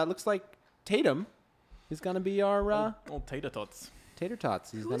 and looks like Tatum is gonna be our Old tater tots. Tater Tots.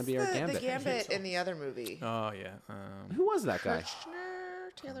 He's Who's gonna be our the Gambit. Gambit in the other movie? Oh, yeah. Who was that guy?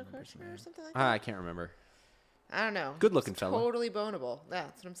 Kirchner? Taylor Kirchner or something like that? I can't remember. I don't know. Good-looking He's fella. Totally bonable. Yeah,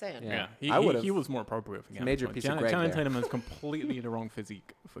 that's what I'm saying. Yeah. Yeah, I would've- he was more appropriate for Gambit. major but piece of Greg Channing there. Tatum has completely the wrong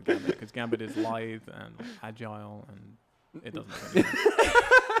physique for Gambit because Gambit is lithe and agile and it doesn't.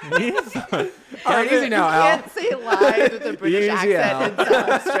 He is. All right, easy You now, Al. can't say live with a British Easy, accent and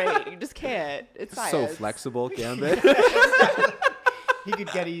sound straight. You just can't. It's So science. flexible, Gambit. He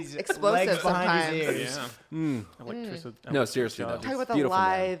could get his Explosive legs behind his sometimes. ears. Yeah. Electric- No, seriously, though. charges. Talk about the Beautiful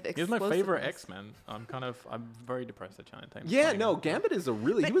man. live He's my favorite explosiveness. X-Men. I'm very depressed at Channing Tatum. Yeah, playing no, him. Gambit is a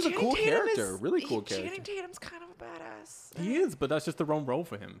really. He But was a Channing cool Tatum character, is- really cool character. Channing Tatum's kind of a badass. He is, but that's just the wrong role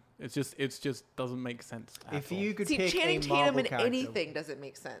for him. It's just doesn't make sense. At If all. you could See, pick Channing a Tatum Marvel in character, anything doesn't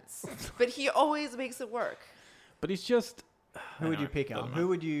make sense, but he always makes it work. But he's just. who would you pick, Al? Who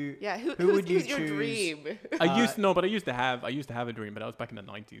would you? Yeah, Who would you who's your choose? dream? I used to have a dream, but that was back in the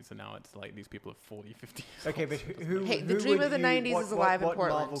 90s, and now it's like these people are 40, 50 years Okay, but who? Hey, the who dream would of the you- 90s what- is alive in what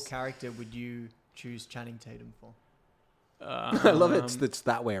Portland. Marvel character would you choose Channing Tatum for? I love it. It's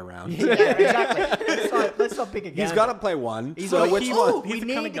that way around. Yeah, exactly. Let's not pick a He's guy. got to play one. He's so like, which he- one? Oh, He's we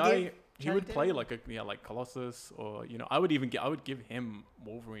the kind need of to guy. give He would Channing play Tatum- like Colossus, or I would give him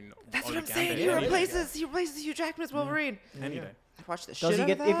Wolverine. That's over what I'm Gambit saying. He any day. replaces Hugh Jackman as Wolverine. Any Yeah. day. I watched the Does shit he out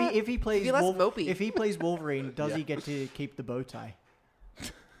get of that. if he plays Be less mopey. if he plays Wolverine? Does Yeah. he get to keep the bow tie?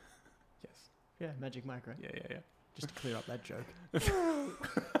 Yes. Yeah, Magic Mike, right? Yeah. Just to clear up that joke.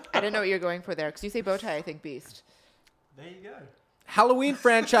 I didn't know what you're going for there because you say bow tie, I think Beast. There you go. Halloween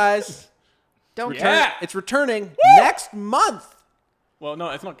franchise. Don't Yeah. It's returning next month. Well, no,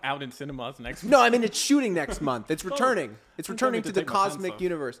 it's not out in cinemas next. No, I mean it's shooting next month. It's returning. It's I'm returning going to to the take my pants cosmic off.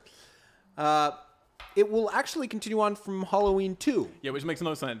 universe. It will actually continue on from Halloween 2. Yeah, which makes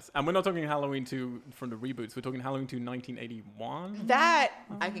no sense. And we're not talking Halloween 2 from the reboots. We're talking Halloween 2 1981. That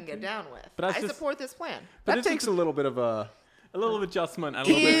I can get down with. But that's I just- support this plan. But That it's takes just a little bit of a. a little adjustment and a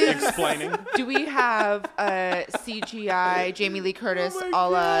little bit of explaining. Do we have CGI Jamie Lee Curtis Oh a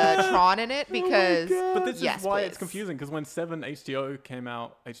la Tron in it? Because But this yes, is why please. it's confusing, because when H2O came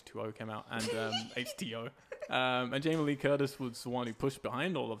out, and HTO, and Jamie Lee Curtis was the one who pushed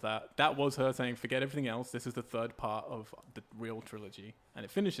behind all of that. That was her saying, forget everything else. This is the third part of the real trilogy, and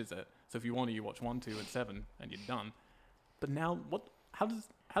it finishes it. So if you want to, you watch 1, 2, and 7, and you're done. But now, what? How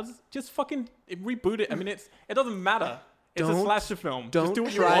does just fucking reboot it? I mean, it doesn't matter. It's a Don't- slasher film. don't Just do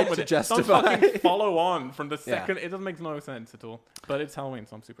what you try want to with it. justify. Don't fucking follow on from the Yeah. second. It doesn't make no sense at all. But it's Halloween,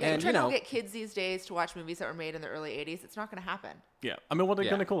 so I'm super If And, you're you trying know- to get kids these days to watch movies that were made in the early 80s, it's not going to happen. Yeah, I mean, what are they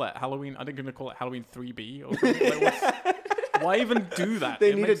Yeah. gonna call it? Halloween? Are they gonna call it Halloween 3B or something? Like, why even do that? They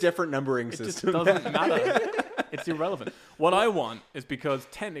It need makes- a different numbering It just system. doesn't matter. It's irrelevant. What I want is because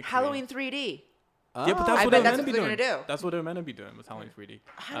technically Halloween 3D. Yeah, but Oh. that's I what bet they're that's meant to what be they're doing. gonna do. That's what they're meant to be doing with Halloween 3D.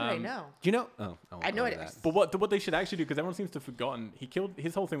 How did I know? Do you know? Oh, I had no idea. that. But what they should actually do, because everyone seems to have forgotten,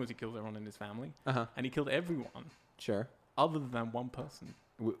 his whole thing was he killed everyone in his family, Uh-huh. and he killed everyone Sure. other than one person,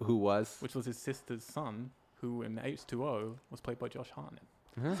 Who was? which was his sister's son, who in H2O was played by Josh Hartnett.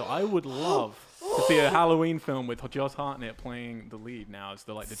 Uh-huh. So I would love to see a Halloween film with Josh Hartnett playing the lead now as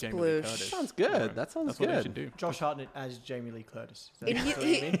the Jamie Lee Sploosh. Curtis. Sounds good. Right. That sounds That's good. what they should do. Josh Hartnett as Jamie Lee Curtis. Is that And what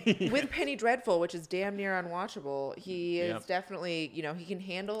you mean? with Penny Dreadful, which is damn near unwatchable, he is Yep. definitely, he can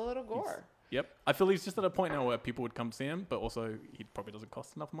handle a little gore. Yep. I feel he's just at a point now where people would come see him, but also he probably doesn't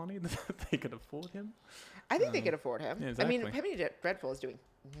cost enough money that they could afford him. I think they could afford him. yeah, I mean, exactly. Penny Dreadful is doing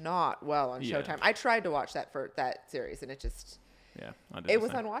not well on Yeah. Showtime. I tried to watch that for that series, and it Yeah. I did it the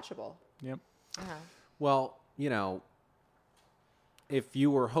was same. unwatchable. Yep. Yeah. Well, if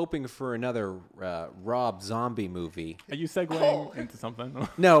you were hoping for another Rob Zombie movie. Are you segueing Oh. into something?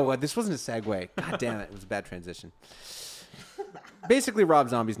 No, this wasn't a segue. God damn it. It was a bad transition. Basically, Rob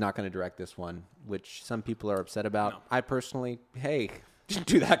Zombie's not going to direct this one, which some people are upset about. No. I personally, didn't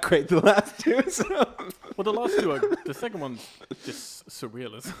do that great the last two. So. Well, the last two are, the second one's just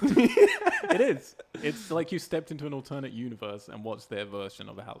surrealism. It is. It's like you stepped into an alternate universe and watched their version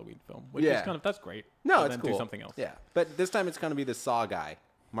of a Halloween film, which is Yeah. that's great. No, But it's then cool. do something else. Yeah, but this time it's going to be the Saw guy,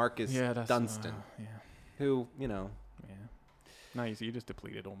 Marcus That's Dunstan, yeah. who, Yeah. No, you just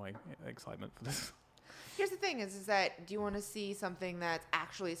depleted all my excitement for this. Here's the thing: is that do you want to see something that's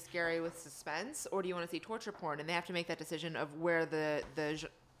actually scary with suspense, or do you want to see torture porn? And they have to make that decision of where the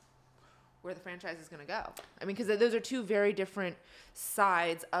franchise is going to go. I mean, because those are two very different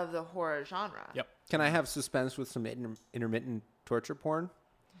sides of the horror genre. Yep. Can I have suspense with some intermittent torture porn?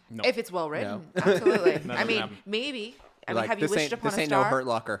 No. If it's well written, No. absolutely. That I doesn't mean, happen. maybe. I mean, Like, have you this wished upon this a ain't star? no Hurt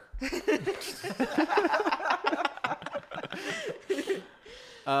Locker.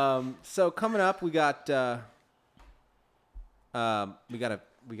 So coming up, we got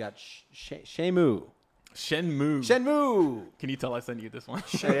Shenmue. Shenmue. Can you tell I sent you this one?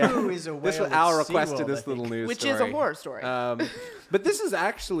 Shenmue is a whale This was at Al SeaWorld, requested I this think. little news Which story. is a horror story. But this is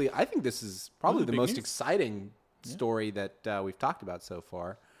actually, I think this is probably This is the big most news. exciting story that we've talked about so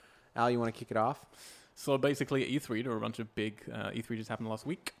far. Al, you want to kick it off? So basically, at E3, there were a bunch of big E3 just happened last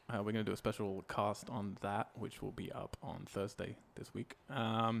week. We're going to do a special cast on that, which will be up on Thursday this week.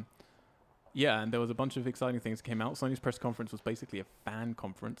 Yeah, and there was a bunch of exciting things that came out. Sony's press conference was basically a fan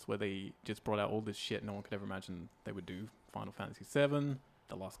conference where they just brought out all this shit no one could ever imagine they would do. Final Fantasy VII,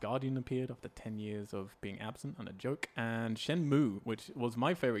 The Last Guardian appeared after 10 years of being absent and a joke, and Shenmue, which was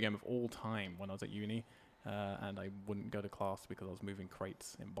my favorite game of all time when I was at uni. And I wouldn't go to class because I was moving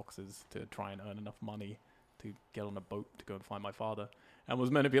crates in boxes to try and earn enough money to get on a boat to go and find my father. And was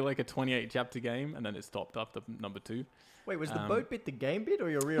meant to be like a 28 chapter game, and then it stopped after number 2. Wait, was the Um, boat bit the game bit or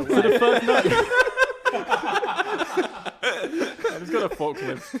your real So the life? first night, I just got a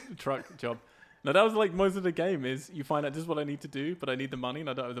forklift truck job. No, that was like most of the game is you find out this is what I need to do, but I need the money, and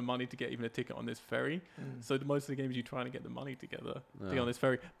I don't have the money to get even a ticket on this ferry. So most of the games you trying to get the money together to get on this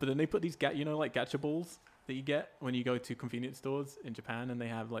ferry. But then they put these like gacha balls that you get when you go to convenience stores in Japan, and they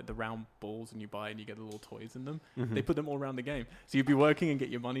have like the round balls, and you buy and you get the little toys in them. They put them all around the game, so you'd be working and get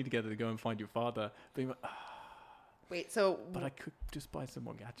your money together to go and find your father. Being like, Wait, so but I could just buy some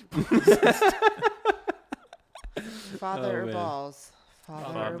more gacha balls. father Oh, or man. balls?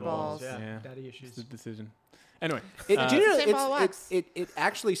 Father or balls? Yeah, Yeah. daddy It's issues. the decision. Anyway, It, Uh, do you know, Same ball of wax. it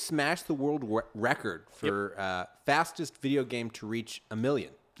actually smashed the world record for fastest video game to reach 1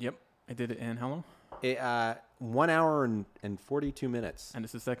 million. yep, I did it in how long? 1 hour and 42 minutes. And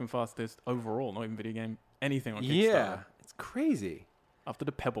it's the second fastest overall, not even video game, anything on Kickstarter. Yeah, it's crazy. After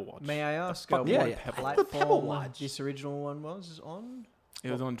the Pebble Watch. May I ask fuck what yeah, yeah. platform The Pebble Watch. this original one was on? It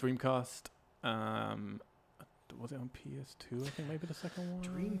was on Dreamcast. Was it on PS2? I think maybe the second one.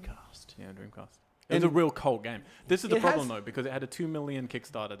 Dreamcast. Yeah, Dreamcast. It was a real cold game. This is the It problem has- though, because it had a 2 million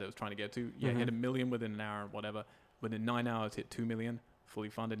Kickstarter that it was trying to get to. Yeah, it hit 1 million within an hour, whatever. Within 9 hours, it hit 2 million, fully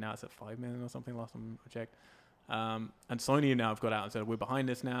funded. Now it's at 5 million or something. Last time I checked. And Sony now have got out and said we're behind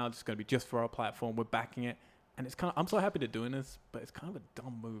this now. It's going to be just for our platform. We're backing it. And it's kind of, I'm so happy they're doing this, but it's kind of a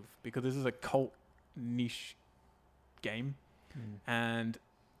dumb move because this is a cult niche game, and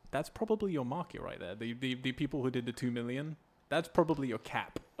that's probably your market right there. The people who did the 2 million, that's probably your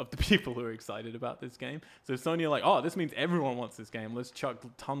cap of the people who are excited about this game. So if Sony are like, oh, this means everyone wants this game, let's chuck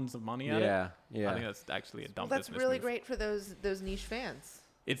tons of money at it. Yeah, I yeah. think that's actually a dumb Well, that's business really move. great for those niche fans.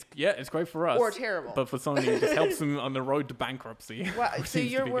 It's great for us. Or terrible. But for Sony, it just helps them on the road to bankruptcy. Well, which so seems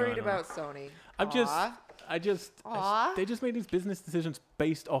to you're be worried going on. about Sony. Aw. They just made these business decisions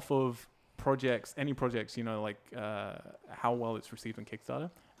based off of projects, any projects, like how well it's received on Kickstarter.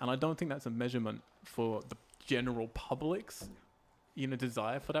 And I don't think that's a measurement for the general public's,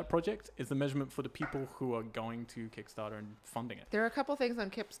 desire for that project. It's the measurement for the people who are going to Kickstarter and funding it. There are a couple things on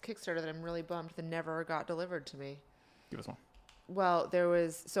Kickstarter that I'm really bummed that never got delivered to me. Give us one. Well,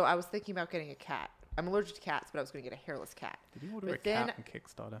 I was thinking about getting a cat. I'm allergic to cats, but I was going to get a hairless cat. Did you order But a cat then- on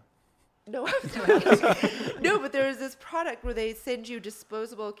Kickstarter? No, I'm not. No, but there is this product where they send you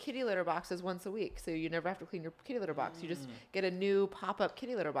disposable kitty litter boxes once a week, so you never have to clean your kitty litter box. You just get a new pop-up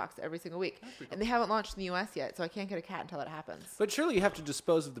kitty litter box every single week. And they haven't launched in the U.S. yet, so I can't get a cat until it happens. But surely you have to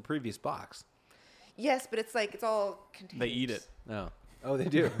dispose of the previous box. Yes, but it's like it's all contained. They eat it. No. Oh, they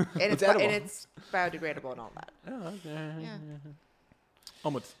do. And it's edible. and it's biodegradable and all that. Oh, okay. Yeah.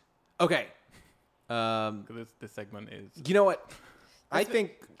 Onwards. Okay. 'Cause this segment is... You know what? I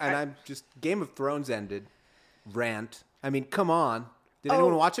think, and I'm just Game of Thrones ended. Rant. I mean, come on. Did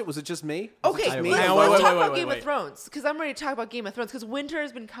anyone watch it? Was it just me? Was it Okay, just me? let's Wait, talk about wait, Game wait. of Thrones because I'm ready to talk about Game of Thrones because winter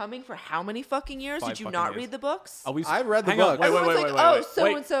has been coming for how many fucking years? 5 Did you fucking not years. read the books? Are we... I read the Hang on, book. Wait, Everyone's like, wait.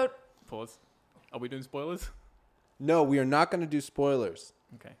 so and so. Pause. Are we doing spoilers? No, we are not going to do spoilers.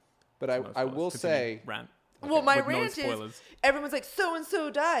 Okay. But So I, no I spoilers. will Continue. say, Rant. Well, Okay, my with no rant is spoilers. everyone's like, so and so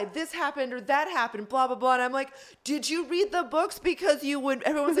died. This happened or that happened. Blah blah blah. And I'm like, did you read the books? Because you would.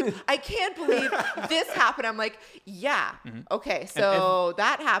 Everyone's like, I can't believe this happened. I'm like, yeah, okay. So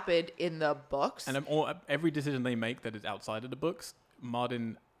that happened in the books. And every decision they make that is outside of the books,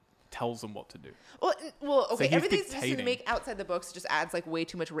 Martin tells them what to do. Well, okay. he's Everything's just dictating. to make outside the books just adds like way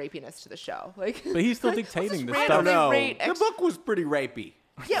too much rapiness to the show. Like, But he's still like, dictating let's the just stuff. randomly no, rate the book was pretty rapey.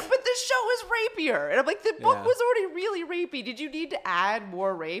 Yeah, but the show is rapier. And I'm like, the book Yeah. was already really rapey. Did you need to add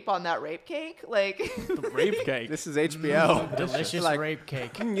more rape on that rape cake? Like, The rape cake. This is HBO. Delicious Like, rape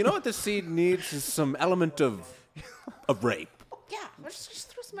cake. You know what this scene needs is some element of rape. yeah, let's just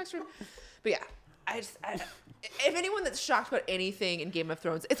throw some extra. But yeah, if anyone that's shocked about anything in Game of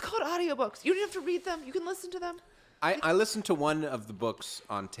Thrones, it's called audiobooks. You don't have to read them. You can listen to them. I listened to one of the books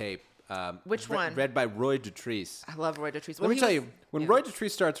on tape. Which one? Read by Roy Dotrice. I love Roy Dotrice. Let me tell you, when Roy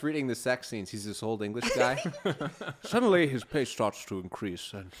Dotrice starts reading the sex scenes, he's this old English guy. Suddenly his pace starts to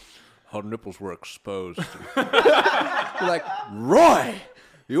increase and her nipples were exposed. You're like, Roy,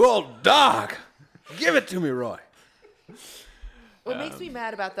 you old dog. Give it to me, Roy. What makes me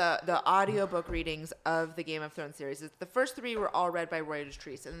mad about the audiobook readings of the Game of Thrones series is the first 3 were all read by Roy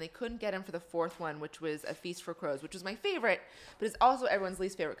Dotrice, and they couldn't get him for the 4th one, which was A Feast for Crows, which was my favorite, but it's also everyone's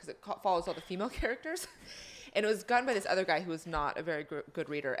least favorite because it follows all the female characters. And it was gotten by this other guy who was not a very good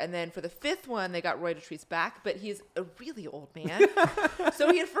reader. And then for the 5th one, they got Roy Dotrice back, but he's a really old man. So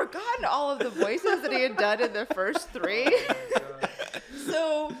he had forgotten all of the voices that he had done in the first 3.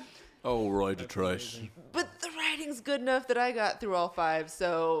 So... Oh, Roy Dotrice. But the writing's good enough that I got through all 5,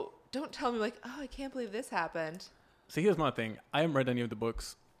 so don't tell me like, oh, I can't believe this happened. So here's my thing. I haven't read any of the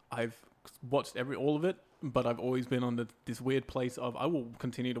books. I've watched all of it, but I've always been on this weird place of I will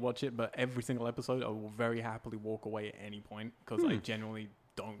continue to watch it, but every single episode I will very happily walk away at any point because I genuinely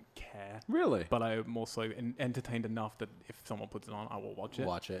don't care. Really? But I'm also entertained enough that if someone puts it on, I will watch it.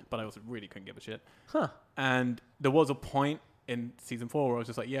 Watch it. But I also really couldn't give a shit. Huh. And there was a point in season 4 where I was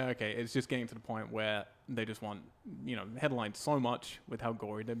just like, yeah, okay, it's just getting to the point where they just want, headlines so much with how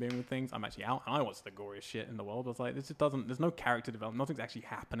gory they're being with things. I'm actually out, and I watch the goriest shit in the world. I was like, this just doesn't, there's no character development. Nothing's actually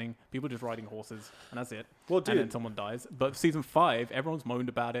happening. People are just riding horses, and that's it. Well, and then dude. someone dies. But season 5, everyone's moaned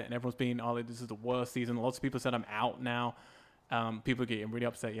about it, and everyone's been, oh, this is the worst season. Lots of people said I'm out now. People are getting really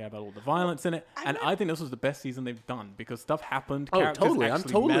upset, about all the violence in it. And I think this was the best season they've done because stuff happened. Oh, Characters totally. I'm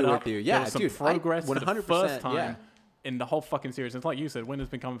actually totally met with up. you. There Yeah, was some dude, progress for the 100%, first time yeah. in the whole fucking series. It's like you said, Winter's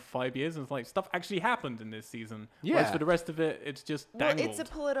been coming for 5 years, and it's like stuff actually happened in this season. Yeah. Whereas for the rest of it, it's just dangled. Well, it's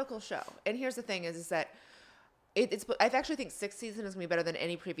a political show. And here's the thing is that I actually think 6th season is going to be better than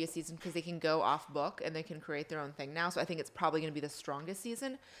any previous season because they can go off book and they can create their own thing now. So I think it's probably going to be the strongest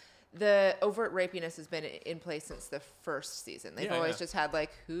season. The overt rapiness has been in place since the first season. They've always just had like,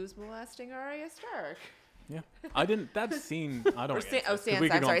 who's molesting Arya Stark? Yeah. That scene, I don't Or get Sansa.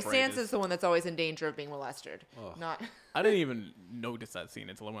 I'm sorry. Sansa's the one that's always in danger of being molested. Not. I didn't even notice that scene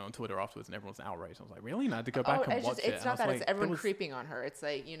until I went on Twitter afterwards and everyone's outraged. I was like, really? And I had to go back and it's watch just, it. it's and I not was that. like, It's everyone there was- creeping on her. It's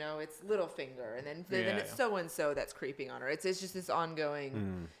like, it's Littlefinger. And then Yeah, it's so-and-so that's creeping on her. It's just this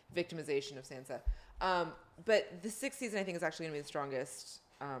ongoing victimization of Sansa. But the 6th season, I think, is actually going to be the strongest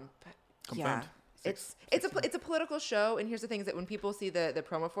But Confirmed. yeah, it's a political show, and here's the thing: is that when people see the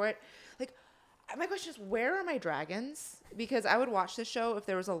promo for it, like, my question is, where are my dragons? Because I would watch this show if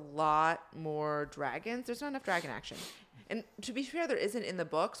there was a lot more dragons. There's not enough dragon action. And to be fair, there isn't in the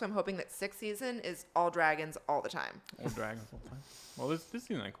book, so I'm hoping that 6th season is all dragons all the time. All dragons all the time. Well, this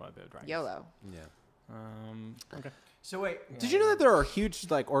season ain't quite a bit of dragons. YOLO. Yeah. Okay. So wait, Did you know that there are huge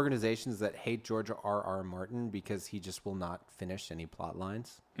like organizations that hate George R.R. Martin because he just will not finish any plot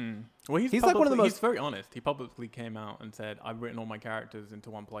lines? Well, He's like one of the He's most- very honest. He publicly came out and said, "I've written all my characters into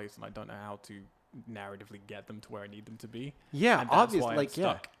one place, and I don't know how to narratively get them to where I need them to be." Yeah, And that's obvious. why I'm Like, yeah,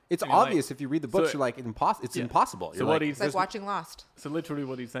 stuck. it's And you're like- obvious if you read the books. So- You're like, it's Yeah. impossible. So You're what like, he's It's like just- watching Lost. So literally,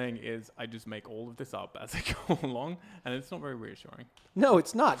 what he's saying is, I just make all of this up as I go along, and it's not very reassuring. no,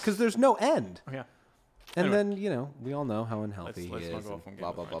 it's not because there's no end. Oh yeah. And Anyway. then we all know how unhealthy Let's he not is. go and off on blah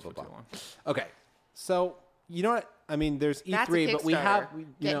Game blah of blah Thrones blah for blah. too long. Okay, so you know what? I mean, there's That's a E3, but we have. Kickstarter. You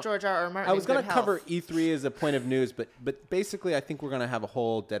Get know, George R.R. Martin. I was going going to cover E3 as a point of news, but basically, I think we're going to have a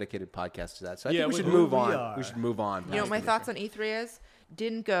whole dedicated podcast to that. So I Yeah, think we we should will. move We on. are. We should move on. You know what my thoughts on E3 is?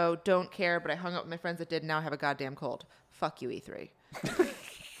 Didn't go, don't care, but I hung out with my friends that did. Now I have a goddamn cold. Fuck you, E3.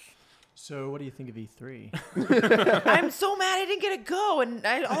 So what do you think of E3? I'm so mad I didn't get to go, and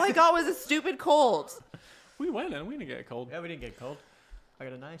all I got was a stupid cold. We went and we didn't get a cold. Yeah, we didn't get cold. I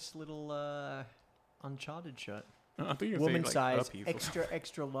got a nice little Uncharted shirt. I thought you were Woman saying, size, herpes or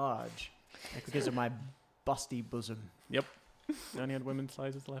extra large. Because of my busty bosom. Yep. You only had women's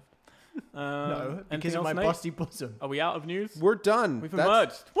sizes left. No, anything because of else, my Nate? busty bosom. Are we out of news? We're done. We've That's-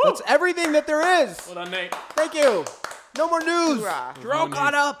 emerged. Woo! That's everything that there is. Well done, Nate. Thank you. No more news. Hoorah. You're all No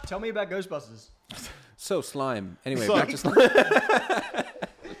caught news. up. Tell me about Ghostbusters. So slime. Anyway, Slime. back to slime.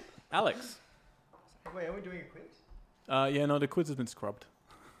 Alex. Wait, are we doing a quiz? Yeah, no, the quiz has been scrubbed.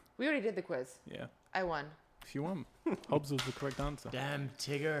 We already did the quiz. Yeah. I won. If you won. Hobbs was the correct answer. Damn,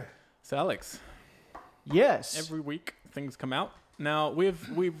 Tigger. So, Alex, Yes. every week things come out. Now,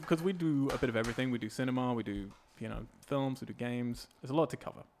 because we do a bit of everything. We do cinema, we do, films, we do games. There's a lot to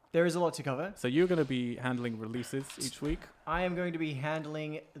cover. There is a lot to cover. So you're going to be handling releases each week. I am going to be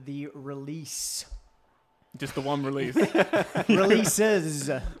handling the release. Just the one release. Releases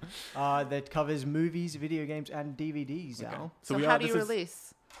that covers movies, video games, and DVDs, Okay. Al. So we how are- do you this is-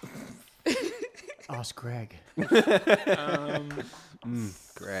 release? Ask Greg.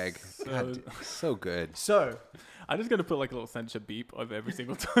 Greg. So- God, so good. So, I'm just going to put like a little censor beep over every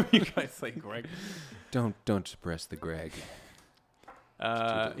single time you guys say Greg. Don't suppress the Greg.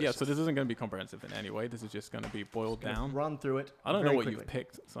 Yeah, so this isn't going to be comprehensive in any way. This is just going to be boiled gonna down. run through it. I don't know very what quickly. you've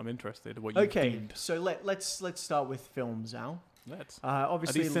picked, so I'm interested. What you've Okay, deemed. so let's start with films, Al. Let's. Are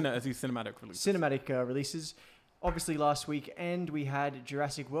Obviously, these cinematic releases? cinematic releases. Obviously, last weekend we had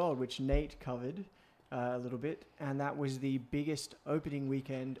Jurassic World, which Nate covered a little bit, and that was the biggest opening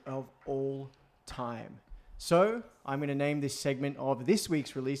weekend of all time. So, I'm going to name this segment of this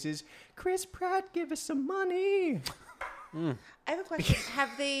week's releases, Chris Pratt, give us some money. I have a question. Have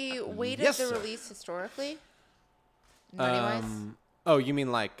they weighted Yes, the sir. release historically? Money-wise? Oh, you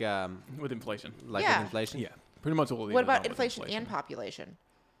mean like With inflation. with Yeah. inflation? Yeah. Pretty much all of these. What are done about with inflation and population?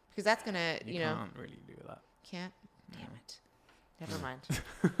 Because that's going to, You can't really do that. Can't? Damn it. Never mind.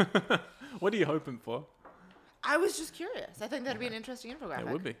 What are you hoping for? I was just curious. I think that'd be an interesting infographic. It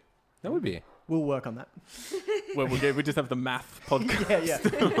would be. That would be. We'll work on that. Well, we just have the math podcast. Yeah.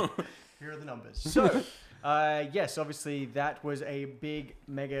 Here are the numbers. So, yes, obviously that was a big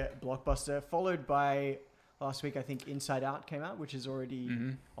mega blockbuster, followed by last week, I think Inside Out came out, which has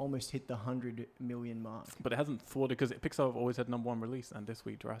already almost hit the 100 million mark. But it hasn't thwarted because Pixar have always had #1 release, and this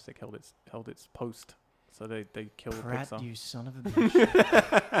week Jurassic held its post. So they killed Pratt, Pixar. you son of a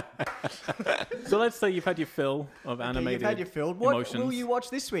bitch. So let's say you've had your fill of Okay, animated you've had your fill. What emotions. will you watch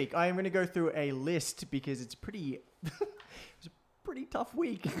this week? I am going to go through a list because it's pretty... it's a pretty tough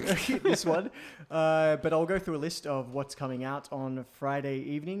week, this one. But I'll go through a list of what's coming out on Friday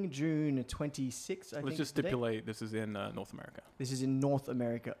evening, June 26th, I think. Let's just today. stipulate this is in North America. This is in North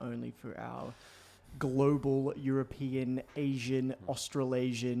America only for our global, European, Asian,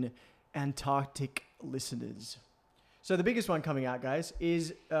 Australasian, Antarctic listeners. So the biggest one coming out, guys,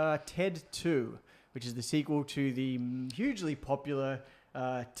 is Ted 2, which is the sequel to the hugely popular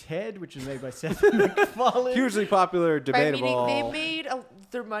Ted, which was made by Seth MacFarlane. Hugely popular, By meaning debatable. they made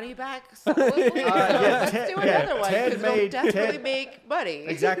their money back solidly. yeah, Let's Ted- do yeah, another one Ted because they'll made- definitely Ted- make money.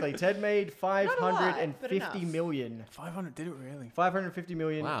 Exactly. Ted made a lot, but 550 enough. million. 500 did it really? 550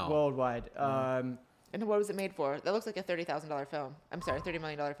 million Wow. worldwide. And what was it made for? That looks like a $30,000 film. I'm sorry, $30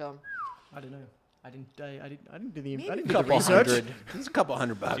 million film. I don't know. I didn't do the Maybe I didn't a do the couple research. hundred. It's a couple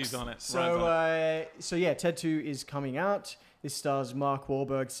 $100. She's on it. Ryan's So, on it. so yeah, Ted 2 is coming out. This stars Mark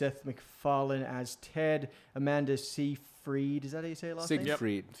Wahlberg, Seth MacFarlane as Ted, Amanda Seyfried. Is that how you say it last name?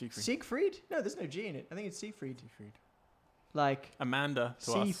 Siegfried. Siegfried? No, there's no G in it. I think it's Siegfried. Like Amanda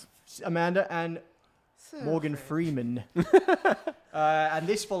to us. Amanda and Morgan Freeman. And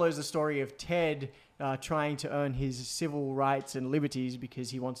this follows the story of Ted trying to earn his civil rights and liberties because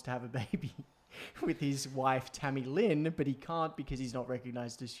he wants to have a baby with his wife Tammy Lynn, but he can't because he's not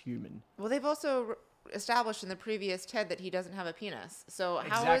recognized as human. Well, they've also established in the previous Ted that he doesn't have a penis. So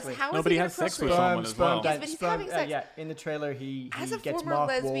Exactly. how is Nobody he has sex with procreate? someone as well. Yes, but he's having sex. Yeah, in the trailer he As a gets former Mark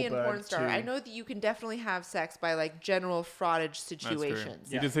lesbian Wahlberg porn star, to... I know that you can definitely have sex by like general fraudage That's true. situations.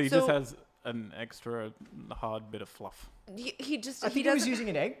 He Yeah. just So- has an extra hard bit of fluff. He just I he think he was doesn't. using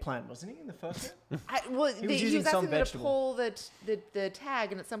an eggplant, wasn't he, in the first one? He was using was some asking them to vegetable. pull the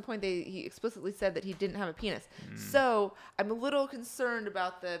tag, and at some point he explicitly said that he didn't have a penis. Mm. So I'm a little concerned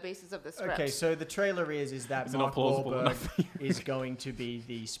about the basis of the script. Okay, so the trailer is that Is it Mark not plausible Wahlberg enough? is going to be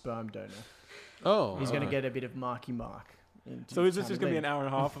the sperm donor. Oh. He's going to get a bit of Marky Mark. So is this Tammy just going to be Lynn. an hour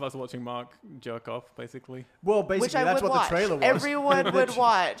and a half of us watching Mark jerk off, basically? Well, basically, Which I that's would what watch. the trailer was. Everyone would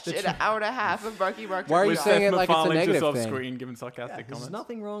watch the an hour and a half of Marky Mark. Why are you With saying Seth it like it's a MacFarlane negative just off thing? screen giving Yeah, sarcastic there's comments?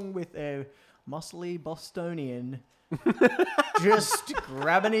 nothing wrong with a muscly Bostonian just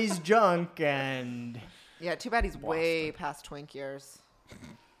grabbing his junk and... Yeah, too bad he's way past twink years.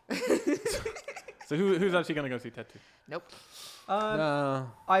 So who's actually going to go see Ted 2? Nope.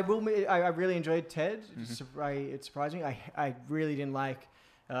 No. I will. I really enjoyed Ted. Mm-hmm. It surprised me. I really didn't like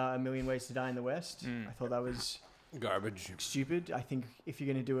A Million Ways to Die in the West. Mm. I thought that was Garbage. stupid. I think if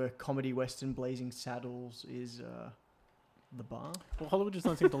you're going to do a comedy western, Blazing Saddles is the bar. Well, Hollywood just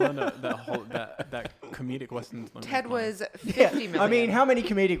don't seem to learn that comedic westerns don't Ted make money. was 50 million. I mean, how many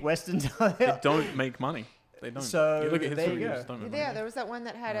comedic westerns are They there? don't make money. They don't. So, you look at there history, you they go. just don't make Yeah, money. there was that one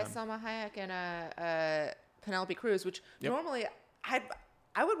that had Yeah. Salma Hayek and Penelope Cruz, which Yep. normally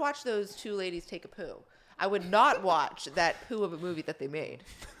I would watch those two ladies take a poo. I would not watch that poo of a movie that they made.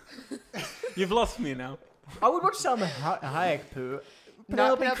 You've lost me now. I would watch Salma Hayek poo.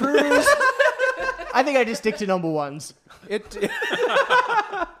 Not Penelope Penelope- Cruz. I think I just stick to number ones.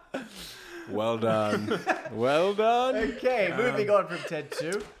 Well done. Well done. Okay, moving on from Ted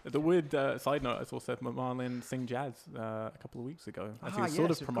 2. The weird side note, I saw Seth MacFarlane sing jazz a couple of weeks ago. As he Ah, was sort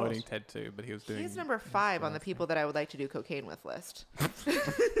yes, of of promoting course. Ted 2, but he was doing... He's number 5 on the people that I would like to do cocaine with list.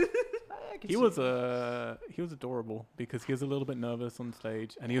 He was adorable because he was a little bit nervous on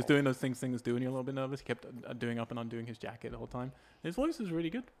stage, and he was doing those things singers do when you're a little bit nervous. He kept doing up and undoing his jacket the whole time. His voice was really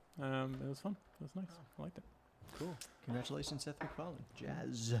good. It was fun. It was nice. I liked it. Cool. Congratulations, Seth MacFarlane.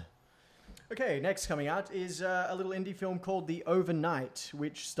 Jazz. Okay, next coming out is a little indie film called The Overnight,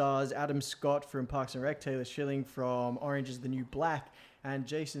 which stars Adam Scott from Parks and Rec, Taylor Schilling from Orange is the New Black, and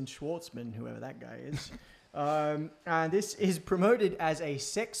Jason Schwartzman, whoever that guy is. And this is promoted as a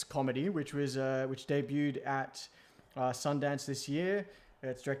sex comedy, which debuted at Sundance this year.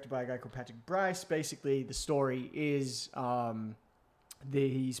 It's directed by a guy called Patrick Bryce. Basically, the story is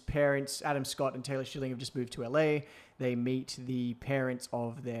these parents, Adam Scott and Taylor Schilling, have just moved to LA. They meet the parents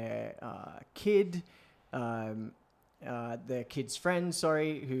of their kid, their kid's friend,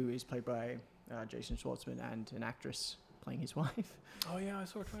 who is played by Jason Schwartzman, and an actress playing his wife. Oh, yeah, I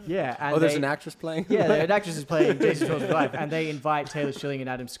saw a trailer. Yeah. And There's an actress playing? Yeah, an actress is playing Jason Schwartzman's wife, and they invite Taylor Schilling and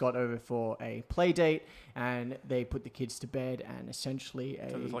Adam Scott over for a play date, and they put the kids to bed, and essentially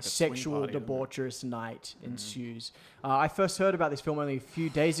So there's a like a swing sexual, party, isn't it? debaucherous night ensues. I first heard about this film only a few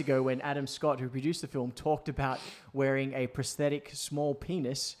days ago when Adam Scott, who produced the film, talked about wearing a prosthetic small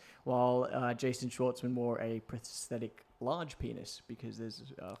penis, while Jason Schwartzman wore a prosthetic large penis because there's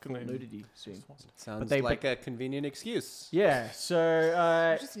full name. nudity soon. Sounds they- like a convenient excuse. Yeah,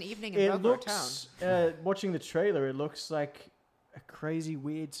 so Just an evening in it Boca Raton. looks, watching the trailer, it looks like a crazy,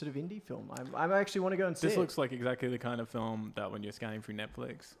 weird sort of indie film. I actually want to go and see This it. looks like exactly the kind of film that when you're scanning through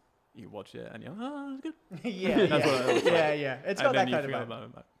Netflix, you watch it and you're like, oh, it's good. yeah, That's what it looks like. yeah. It's got And that then you kind of forget vibe. about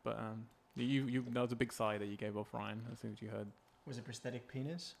it. But that was a big sigh that you gave off, Ryan, as soon as you heard. Was it prosthetic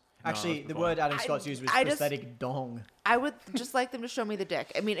penis? No, Actually, it's the fine. word Adam Scott's used was I just- prosthetic dong. I would just like them to show me the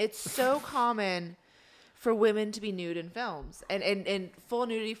dick. I mean, it's so common for women to be nude in films and full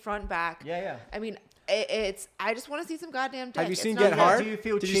nudity front back. Yeah. I mean, it's. I just want to see some goddamn dick. Have you It's seen not Get good. Hard? Do you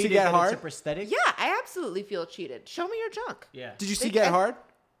feel Did you see cheated Get that it's a Hard? prosthetic? Yeah, I absolutely feel cheated. Show me your junk. Yeah. Did you see Think Get I- Hard?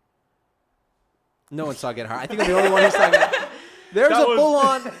 No one saw Get Hard. I think I'm the only one who saw Get Hard. There's That a was-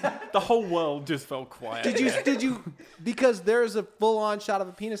 full-on... The whole world just felt quiet. Did you... Because there's a full-on shot of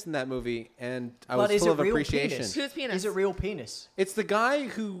a penis in that movie, and I But was is full it of real appreciation. penis? Whose penis? Is it real penis? It's the guy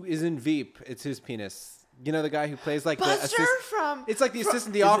who is in Veep. It's his penis. You know the guy who plays like the Buster assistant. from. It's like the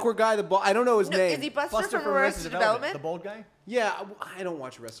assistant, the awkward guy. I don't know his No, name. is he Buster, Buster from Arrested Development? The bald guy. Yeah, I don't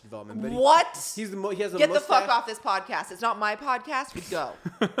watch Arrested Development, but What? he has a Get the mustache. fuck off this podcast. It's not my podcast. We go.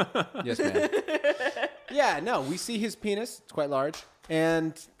 Yes, ma'am. Yeah, no, we see his penis. It's quite large,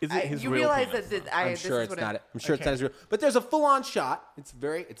 and Is it his you real realize penis, that though? I'm this sure is it's what not. it, I'm sure it's Okay. not as real. But there's a full-on shot. It's a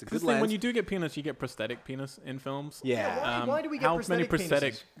good This thing, lens. when you do get penis, you get prosthetic penis in films. yeah. Why do we get how many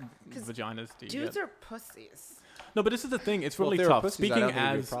prosthetic prosthetic vaginas do you dudes get? are pussies. No, but this is the thing. It's Well, if really they were tough. pussies, I Speaking don't think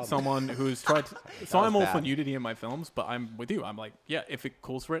it'd be a as problem. someone who's tried to... So was I'm all for bad. nudity in my films, but I'm with you. I'm like, yeah, if it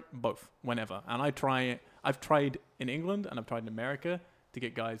calls for it, both, whenever. And I've tried in England and I've tried in America to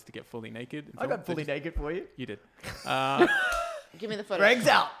get guys to get fully naked. in I film. got fully naked for you. You did. Give me the footage. Greg's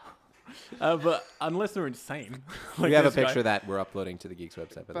out. But unless they're insane. like We have a this guy, picture that we're uploading to the Geeks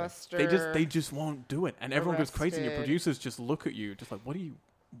website. By the way. Buster. They just won't do it. And everyone goes crazy and your Arrested. producers just look at you just like,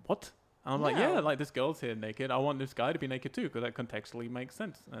 what? And I'm like, No. yeah, like this girl's here naked. I want this guy to be naked too because that contextually makes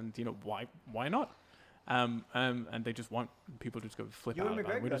sense. And you know why not? And they just want people just go flip You out. and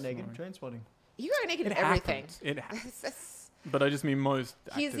about it. McGregor We're got just naked like- train spotting. You got naked It in everything. happens. It happens. That's- But I just mean most.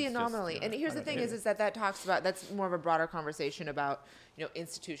 He's the actors just, anomaly. And here's the thing is that talks about, that's more of a broader conversation about,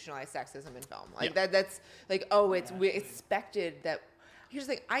 institutionalized sexism in film. Like that's like, oh, it's we expected that. Here's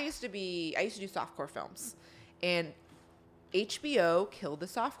the thing. I used to do softcore films, and HBO killed the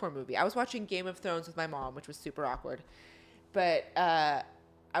softcore movie. I was watching Game of Thrones with my mom, which was super awkward. But I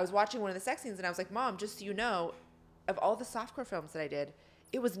was watching one of the sex scenes, and I was like, Mom, just so you know, of all the softcore films that I did,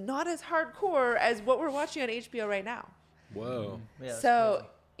 it was not as hardcore as what we're watching on HBO right now. Whoa. Yeah, that's So crazy.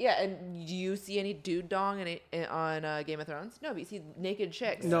 yeah, and do you see any dude dong on Game of Thrones? No, but you see naked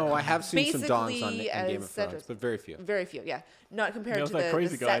chicks. No, I have seen some dongs Basically in Game as of Thrones, Cedric. but very few. Very few, yeah. Not compared Yeah, to it's that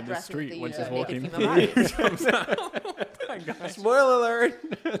crazy the guy set in the dressing street that you when use she's to make walking. it female bodies. Comes out. That guy. Spoiler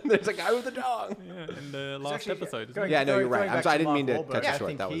alert! There's a guy with a dong. Yeah, in the It's last actually- episode. isn't going- it? Yeah, no, you're right. going I'm back sorry, I didn't mean to Mark cut Wahlberg, you I short.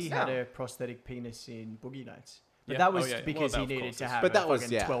 think That he was. had No. a prosthetic penis in Boogie Nights. But Yeah. that Oh, was yeah. Well, because that he of needed course to is- have But that a was-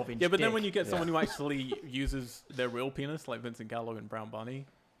 fucking yeah. 12-inch Yeah, but then dick. when you get someone who actually uses their real penis, like Vincent Gallo in Brown Bunny,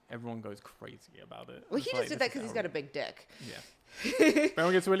 everyone goes crazy about it. Well, It's he like, just did this that is because he's got a horrible. big dick. Yeah.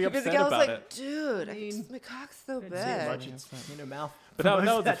 Everyone gets really Because the upset guy was about like, it. dude, I mean, my cock's so It's big. much, it's in her mouth. But that was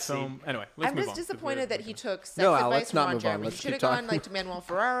Most a of that scene. film. Anyway, let's I'm move just on, 'cause disappointed we're- that he took sex No, Al, advice let's from not Ron move on. Jeremy. He Let's should keep have gone talking. like to Manuel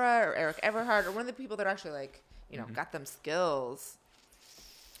Ferrara or Eric Everhart or one of the people that are actually like, got them skills.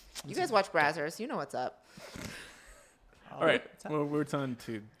 You guys watch Brazzers. You know what's up. All right, well, we'll return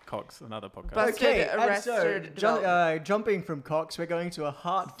to Cox, another podcast. But- Okay, Busted, and so Arrested Development. jumping from Cox, we're going to a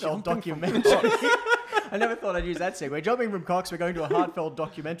heartfelt Jumping from documentary. I never thought I'd use that segue. Jumping from Cox, we're going to a heartfelt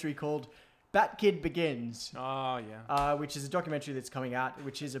documentary called Bat Kid Begins, Oh, yeah. which is a documentary that's coming out,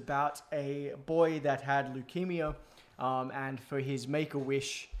 which is about a boy that had leukemia, and for his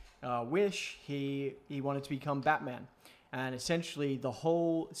Make-A-Wish wish, he wanted to become Batman. And essentially, the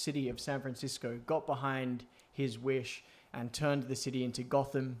whole city of San Francisco got behind his wish and turned the city into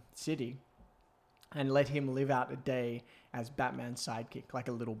Gotham City and let him live out a day as Batman's sidekick, like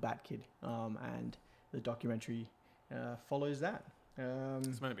a little Bat Kid. And the documentary follows that.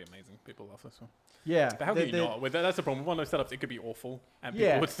 It's meant to be amazing. People love this one. Yeah. But how the- can you the- not? With that, that's the problem. With one of those setups, it could be awful, and people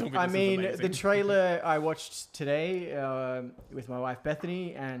Yeah, would still be I this is mean, amazing. the trailer I watched today with my wife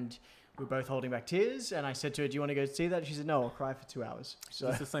Bethany, and we were both holding back tears. And I said to her, "Do you want to go see that?" She said, "No, I'll cry for 2 hours." So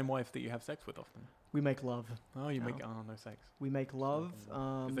It's the same wife that you have sex with often. we make love. Oh, you make No. no sex. We make love.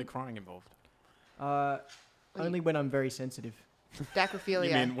 Is there crying involved? Only when I'm very sensitive. Dacrophilia.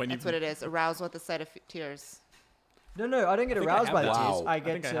 You mean when That's you- what it is. Arousal at the sight of tears. No, I don't get I think I aroused have by the that. tears. Wow. I I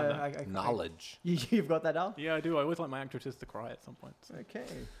get think I have that. Knowledge. You've got that, Al? Yeah, I do. I always like my actresses to cry at some point. So. Okay.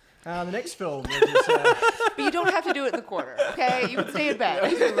 The next film is But you don't have to do it in the corner, okay? You can stay in bed.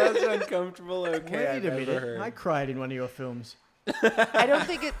 Most uncomfortable. Okay, wait I've a ever minute. heard. I cried in one of your films. I don't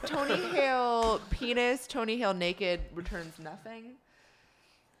think it. Tony Hale penis, Tony Hale naked returns nothing.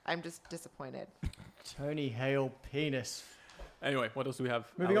 I'm just disappointed. Tony Hale penis. Anyway, what else do we have?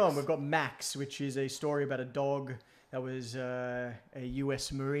 Moving Alex? on, we've got Max, which is a story about a dog that was a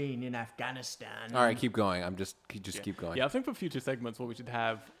U.S. Marine in Afghanistan. All right, keep going. Keep going. Yeah, I think for future segments, what we should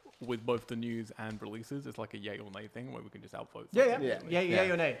have with both the news and releases is like a yay or nay thing where we can just outvote. Yeah. something. Yeah,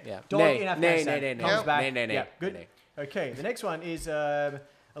 or nay? Yeah. Dog Nay, in nay, Afghanistan. nay, nay, Comes nay. back. Nay, nay, nay. Yeah, good. Nay. Okay, the next one is a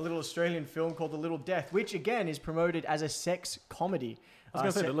little Australian film called The Little Death, which again is promoted as a sex comedy. I was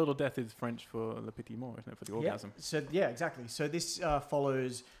going to say, se- the little death is French for le petit mort, isn't it? For the orgasm. Yeah, exactly. So this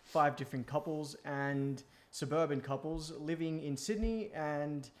follows 5 different couples and suburban couples living in Sydney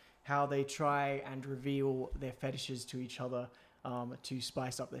and how they try and reveal their fetishes to each other to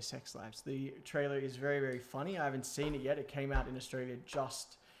spice up their sex lives. The trailer is very, very funny. I haven't seen it yet. It came out in Australia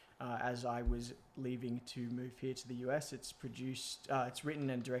just as I was leaving to move here to the US. It's written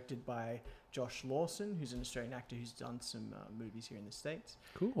and directed by Josh Lawson, who's an Australian actor who's done some movies here in the States.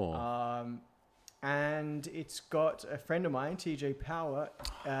 Cool. And it's got a friend of mine, TJ Power,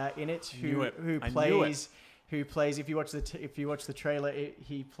 in it, Knew it. who I knew plays. Who plays? If you watch the trailer,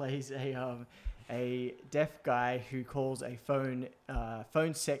 he plays a deaf guy who calls a phone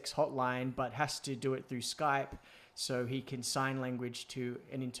sex hotline, but has to do it through Skype, so he can sign language to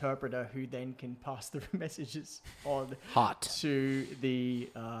an interpreter who then can pass the messages on Hot. to the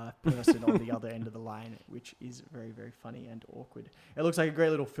person on the other end of the line, which is very, very funny and awkward. It looks like a great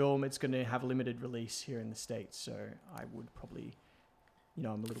little film. It's going to have a limited release here in the States, so I would probably, I'm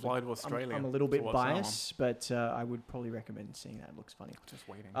a little Fly bit, to Australia I'm a little to bit watch that one. biased, but I would probably recommend seeing that. It looks funny. Just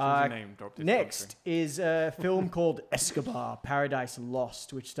waiting. As soon as your name dropped, Next is a film called Escobar, Paradise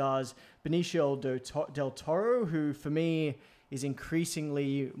Lost, which stars Benicio del Toro, who for me is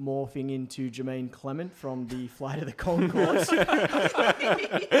increasingly morphing into Jermaine Clement from the Flight of the Conchords.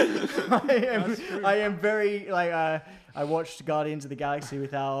 I am very I watched Guardians of the Galaxy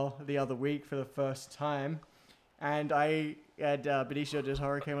with Al the other week for the first time, and I had Benicio del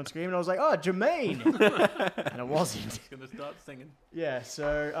Toro came on screen, and I was like, "Oh, Jermaine," and it wasn't. He's gonna start singing. Yeah,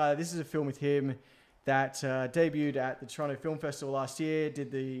 so this is a film with him that debuted at the Toronto Film Festival last year,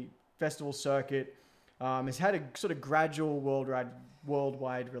 did the festival circuit, has had a sort of gradual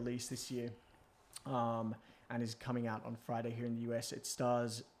worldwide release this year, and is coming out on Friday here in the US. It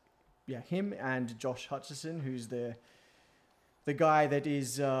stars him and Josh Hutcherson, who's the guy that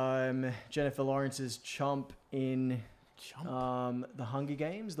is Jennifer Lawrence's chump in the Hunger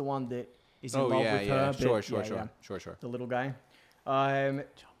Games, the one that is in love with her. Sure. The little guy.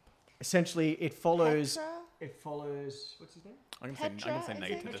 Essentially, it follows. What's his name? I'm Petra, gonna say is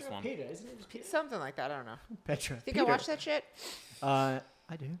Nate it to this Petra? one. Peter, isn't it? Just Peter? Something like that. I don't know. Petra. Think Peter. I watched that shit? I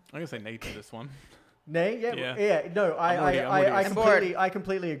do. I'm gonna say Nate to this one. Nay, Yeah. yeah. No, I'm already I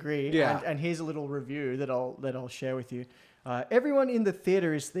completely agree. Yeah. And here's a little review that I'll share with you. Everyone in the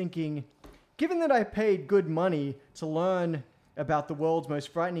theater is thinking, given that I paid good money to learn about the world's most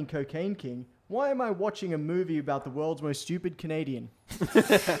frightening cocaine king, why am I watching a movie about the world's most stupid Canadian?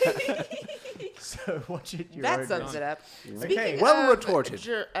 So watch it. That sums it up. Okay, Speaking well of retorted.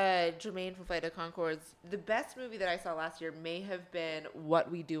 Jermaine from Flight of Conchords, the best movie that I saw last year may have been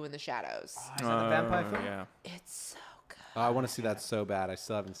What We Do in the Shadows. Is that the vampire film? Yeah. It's so good. I want to see that so bad. I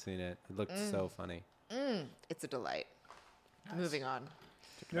still haven't seen it. It looked so funny. It's a delight. Moving on.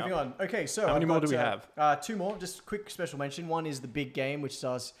 Moving on. Okay, so How many I've more got, do we have? Two more. Just quick special mention. One is The Big Game, which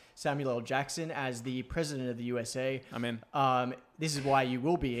stars Samuel L. Jackson as the president of the USA. I'm in. This is why you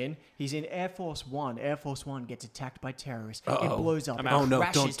will be in. He's in Air Force One. Air Force One gets attacked by terrorists. It blows up. I'm It out. Oh no!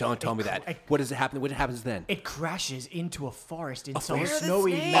 crashes. Don't tell me that. What does it happen? What happens then? It crashes into a forest in some forest?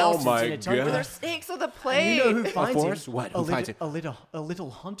 snowy Where are the mountains snakes? in Oh a my tundra. God. There's snakes on the And plane. you know who finds forest? him? What? Who finds him? A little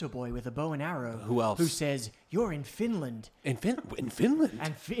hunter boy with a bow and arrow. Who else? Who says, "You're in Finland." In Finland?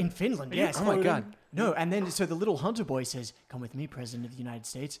 And in Finland, yes. Oh my God! No, and then so the little hunter boy says, "Come with me, President of the United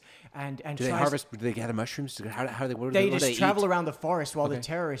States." And Do they tries- harvest? Do they gather mushrooms? How do they? What do They what do just travel eat? around the forest while the Okay.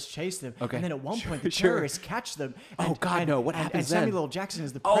 terrorists chase them. Okay. And then at one point, the Sure. terrorists catch them. Oh, And, God, and, no. What and, happens And Samuel then? L. Jackson,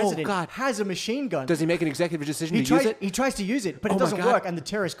 as the Oh, president, God. has a machine gun. Does he make an executive decision he to use it? He tries to use it, but Oh it my doesn't God. work. And the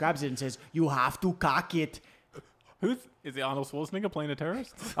terrorist grabs it and says, "You have to cock it." Is it Arnold Schwarzenegger playing a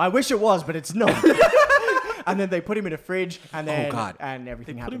terrorist? I wish it was, but it's not. And then they put him in a fridge, and then God. and They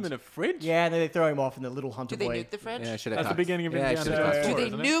everything put happens. him in a fridge? Yeah, and then they throw him off, and the little hunter Do they boy. nuke the fridge? Yeah, I should have. That's the beginning of yeah, I Indiana should've Jones thought. Do 4, they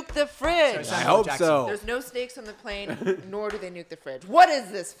isn't it? nuke the fridge? Samuel I L. hope Jackson. so. There's no snakes on the plane, nor do they nuke the fridge. What is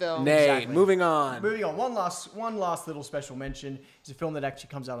this film? Nay, Exactly. moving on. Moving on, one last little special mention. It's a film that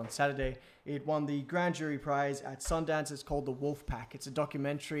actually comes out on Saturday. It won the Grand Jury Prize at Sundance. It's called The Wolf Pack. It's a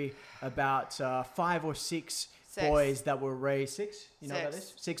documentary about 5 or 6 boys that were raised. 6? You know what that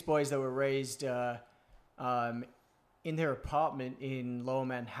is? 6 boys that were raised in their apartment in Lower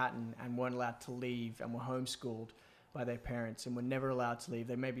Manhattan and weren't allowed to leave and were homeschooled by their parents and were never allowed to leave.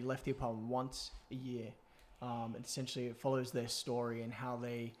 They maybe left the apartment once a year. And essentially, it follows their story and how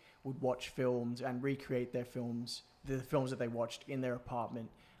they would watch films and recreate their films, the films that they watched in their apartment,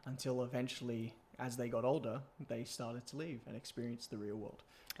 until eventually, as they got older, they started to leave and experience the real world.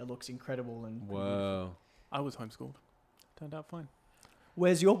 It looks incredible and Whoa. I was homeschooled. Turned out fine.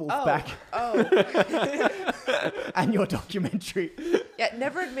 Where's your wolf back Oh. and your documentary? Yeah,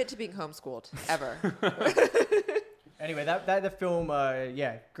 never admit to being homeschooled, ever. Anyway, that the film,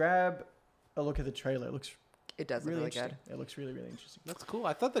 grab a look at the trailer. It looks It does look really really good. interesting. It looks really, really interesting. That's cool.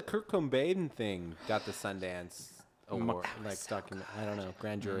 I thought the Kurt Cobain thing got the Sundance award, like document. I don't know,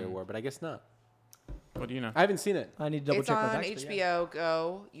 Grand Jury award, but I guess not. What do you know? I haven't seen it. I need to double It's check my on facts, but HBO yeah.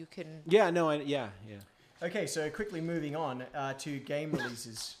 Go. You can. Yeah, no, yeah. Okay, so quickly moving on to game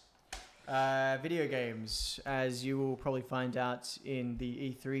releases. Video games. As you will probably find out in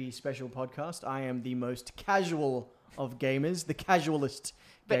the E3 special podcast, I am the most casual of gamers, the casualist.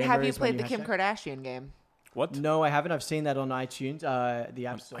 But gamer have you is my played new the Kim hashtag. Kardashian game? What? No, I haven't. I've seen that on iTunes, the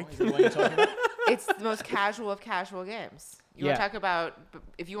App Store. Is that what you're talking about? It's the most casual of casual games. You want Yeah. to talk about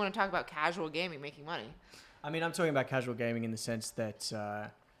if you want to talk about casual gaming making money. I mean, I'm talking about casual gaming in the sense that,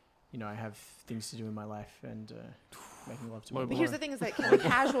 I have things to do in my life and making love to my Well, But wife. here's the thing: is that the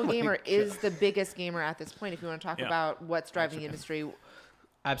casual gamer is the biggest gamer at this point. If you want to talk Yeah. about what's driving the Okay. industry,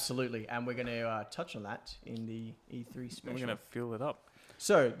 Absolutely, and we're going to touch on that in the E3 special. We're gonna fill it up.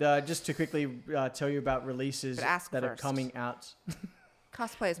 So, just to quickly tell you about releases But ask that are first. coming out.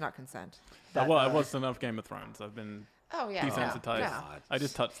 cosplay is not consent. That, Well, I watched enough Game of Thrones. I've been Oh yeah, desensitized. no. I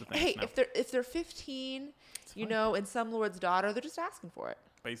just touched the things Hey, now, if they're 15, It's you fine, know, and some lord's daughter, they're just asking for it.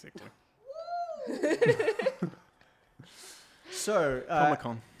 basically. So,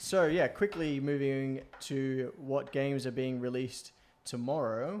 Comic-Con. quickly moving to what games are being released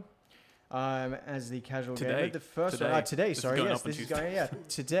tomorrow. As the casual gamer, Today. the first Today. one. Today, This is sorry, going yes, up on this is Tuesday. going. Yeah,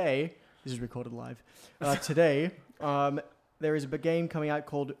 today. This is recorded live. Today, there is a game coming out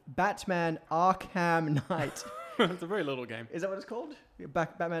called Batman Arkham Knight. It's a very little game. Is that what it's called?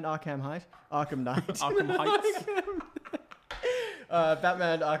 Batman Arkham Knight. Arkham Knight. Arkham Heights.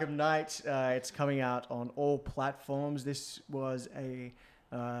 Batman Arkham Knight. It's coming out on all platforms. This was a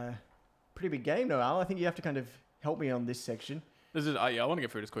pretty big game, no, Al. I think you have to kind of help me on this section. This is I want to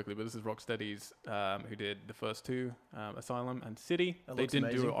get through this quickly, but this is Rocksteady's who did the first two, Asylum and City. That They looks didn't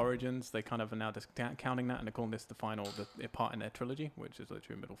amazing. do Origins. They kind of are now discounting that, and they're calling this the final part in their trilogy, which is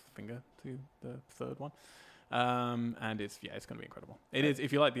literally a middle finger to the third one. And it's going to be incredible. It is.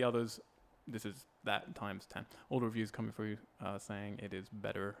 If you like the others, this is that times 10. All the reviews coming through saying it is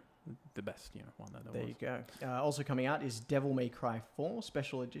better, the best one that there There was. you go. Also coming out is Devil May Cry 4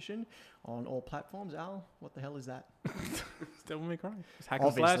 Special Edition on all platforms. Al, what the hell is that? It's Devil May Cry. It's hack and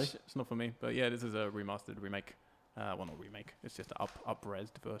Obviously. slash. It's not for me, but yeah, this is a remastered remake. Well, not remake. It's just an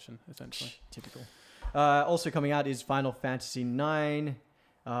up-resed version, essentially. Typical. Also coming out is Final Fantasy 9,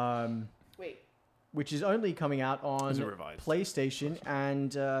 Wait, which is only coming out on Is it revised? PlayStation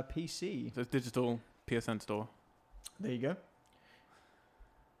and PC. So it's digital PSN store. There you go.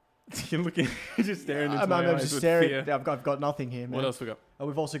 You're looking, you're just staring into I'm my eyes just with staring. fear. I've got nothing here, man. What else we got?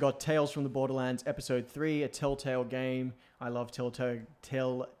 We've also got Tales from the Borderlands Episode 3, a Telltale game. I love Telltale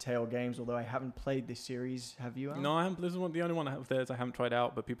games, although I haven't played this series. Have you, Al? No, I haven't. This is the only one I have there. I haven't tried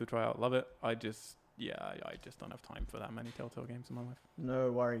out, but people who try out love it. I just don't have time for that many Telltale games in my life. No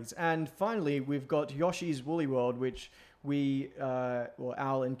worries. And finally, we've got Yoshi's Woolly World, which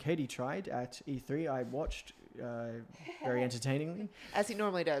Al and Katie tried at E3. I watched very entertainingly. as he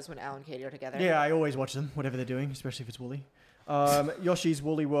normally does when Al and Katie are together. Yeah, I always watch them, whatever they're doing, especially if it's Woolly. Yoshi's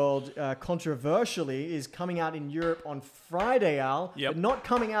Woolly World, controversially, is coming out in Europe on Friday, Al. Yep. But not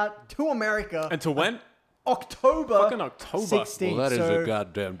coming out to America Until when? October Fucking October. 16th. Well, that is so, a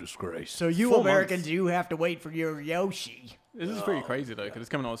goddamn disgrace. so you 4 Americans, months. you have to wait for your Yoshi. This is pretty crazy though, because it's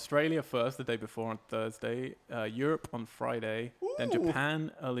coming to Australia first, the day before on Thursday, Europe on Friday, then Ooh.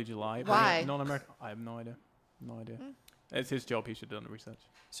 Japan early July. Why? Non-America. I have no idea. No idea. It's his job. He should have done the research.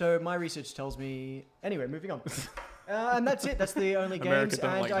 So my research tells me. Anyway, moving on. And that's it. That's the only America games.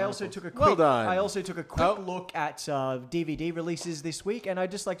 don't And like I also dinosaurs. took a Well quick. done. I also took a quick look at DVD releases this week, and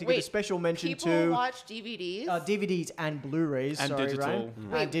I'd just like to give a Wait, special mention People to watch DVDs. DVDs and Blu-rays. And sorry, digital. Ryan.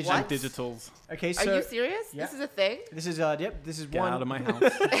 Wait, And digital. what? Digitals. Okay, Are so you serious? yeah. This is a thing. this is this is Get one. out of my house.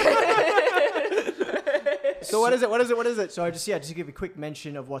 So what is it? What is it? What is it? So just to give a quick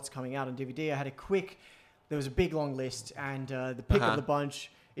mention of what's coming out on DVD, I had a quick. There was a big long list, and the pick of the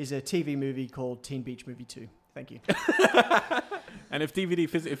bunch is a TV movie called Teen Beach Movie 2. Thank you. And if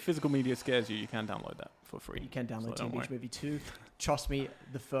if physical media scares you, you can download that for free. You can download So Teen don't Beach worry. Movie 2. Trust me,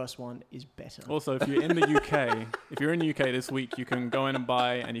 the first one is better. Also, if you're in the UK, this week, you can go in and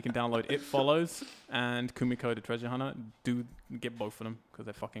buy, and you can download It Follows and Kumiko the Treasure Hunter. Do get both of them because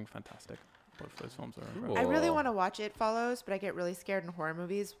they're fucking fantastic. Both those films are incredible. I really Cool. want to watch It Follows, but I get really scared in horror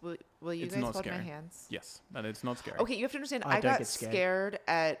movies. Will you It's guys not hold my scary. hands? Yes, and it's not scary. Okay, you have to understand. I I don't got get scared. scared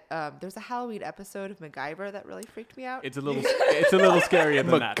at. There's a Halloween episode of MacGyver that really freaked me out. It's a little scarier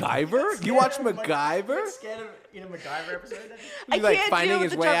than that. MacGyver? You watch MacGyver? Scared of in a MacGyver episode? I He's, like, can't finding deal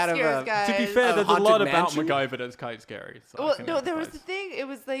with his the way jump out of scares, a- guys. To be fair, there's a Haunted lot about Mansion? MacGyver that's quite scary. So I Well, can no, there was the empathize. thing. It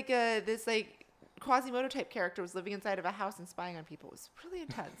was like this Quasimodo type character was living inside of a house and spying on people. It was really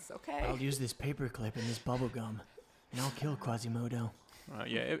intense. Okay. I'll use this paperclip and this bubble gum, and I'll kill Quasimodo.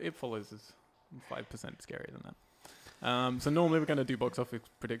 Yeah, it follows. 5% scarier than that. So normally we're going to do box office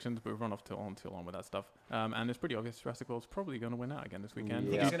predictions, but we've run off too long with that stuff. And it's pretty obvious Jurassic World's probably going to win out again this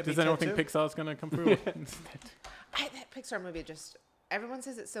weekend. Yeah. It's gonna Does be anyone think Ted Pixar's going to come through instead? That Pixar movie just everyone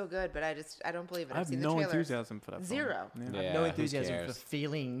says it's so good, but I don't believe it. I I've have seen no the trailers. enthusiasm for that film. Zero. Yeah. Yeah. No who enthusiasm for cares?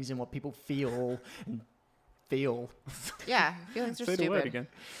 feelings and what people feel and feel. Yeah, feelings are Say the word stupid.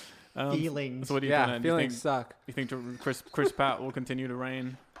 again. Feelings. So what do you Yeah, think? feelings suck. You think Chris Pratt will continue to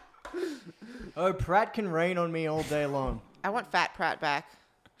reign? Oh, Pratt can rain on me all day long. I want Fat Pratt back.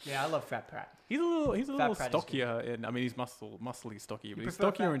 Yeah, I love Fat Pratt. He's a little Pratt is good. stockier. He's muscly stocky, but he's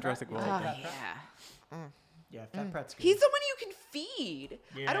prefer stockier Fat in Pratt? Jurassic World. Oh, Fat yeah. Yeah, Fat Pratt's good. He's someone you can feed.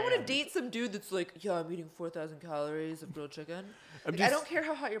 I don't want Yeah. to date some dude that's like, yeah, I'm eating 4,000 calories of grilled chicken. I'm Like, I don't care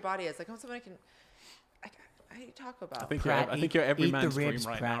how hot your body is. Like, I want someone I can. I talk about. I think Pratt, you're every eat the man's dream ribs,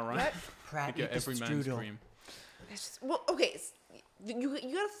 right Pratt. now, right? What? I Pratt, think you're eat the every man's strudel. dream. It's just, well, okay, you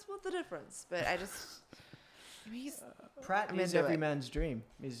gotta split the difference, but I mean, he's Pratt I'm is into every it. man's dream.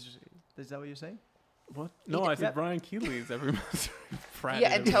 Is that what you're saying? What? No, I said Yep. Ryan Keeley is every man's dream. Pratt yeah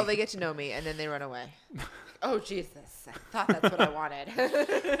is every until they get to know me and then they run away. Oh Jesus! I thought that's what I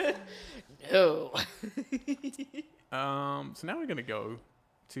wanted. No. So now we're gonna go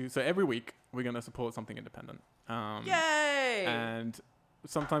to. So every week we're gonna support something independent. Yay! And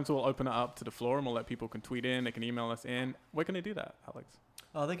sometimes we'll open it up to the floor and we'll let people can tweet in. They can email us in. We're gonna do that, Alex.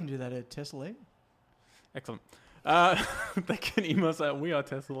 Oh, they can do that at Tesla. Excellent. They can email us at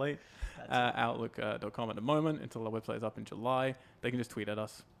wearetessalate outlook.com at the moment until our website is up in July. They can just tweet at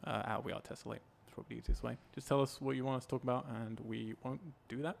us at wearetessalate. It's probably the easiest way. Just tell us what you want us to talk about, and we won't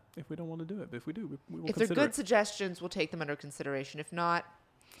do that if we don't want to do it. But if we do, we will If they're consider good it. suggestions, we'll take them under consideration. If not,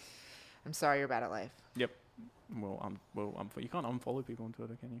 I'm sorry you're bad at life. Well, you can't unfollow people on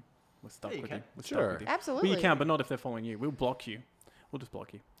Twitter, can you? We're stuck Yeah, you with can. you. We're Sure. stuck with you. Absolutely. Well, you can, but not if they're following you. We'll block you. We'll just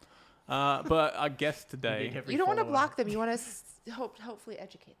block you. But our guest today, You don't want to block them. You want to hopefully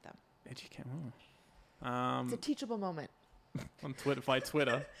educate them. educate. It's a teachable moment. On Twitter, by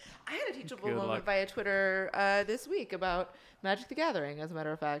Twitter. I had a teachable Good moment luck. via Twitter this week about Magic the Gathering, as a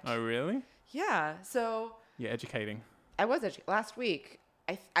matter of fact. Oh, really? Yeah. So Yeah, educating. I was last week.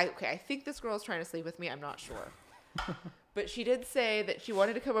 I think this girl is trying to sleep with me. I'm not sure. But she did say that she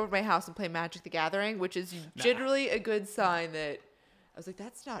wanted to come over to my house and play Magic the Gathering, which is generally a good sign that I was like,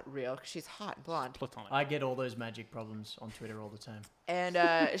 that's not real because she's hot and blonde. Platonic. I get all those magic problems on Twitter all the time.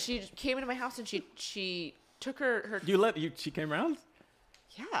 And she came into my house and she took her She came around?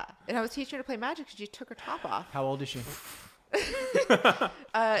 yeah. And I was teaching her to play Magic and she took her top off. How old is she?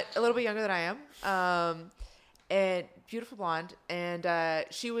 A little bit younger than I am. And beautiful blonde. And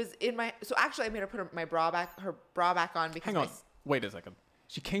she was in my. So actually, I made her put her bra back on because. Hang on. Wait a second.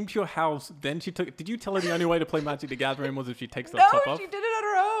 She came to your house, then she took... Did you tell her the only way to play Magic the Gathering was if she takes the top No, off? she did it on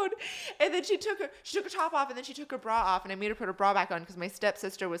her own. And then she took her top off, and then she took her bra off, and I made her put her bra back on because my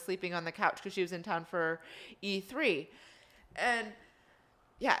stepsister was sleeping on the couch because she was in town for E3. And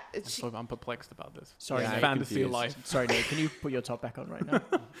yeah, I'm perplexed about this. Sorry, Yeah, Nate. I'm Fantasy confused. life. Sorry, Nate. Can you put your top back on right now?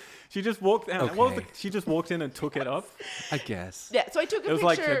 She just walked in. Okay. She just walked in and took it off. I guess. yeah. So I took a It was picture.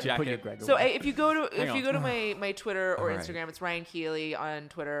 like a Put your jacket. Greg So away. if you go to Hang on. my Twitter or All right. Instagram, it's Ryan Keeley on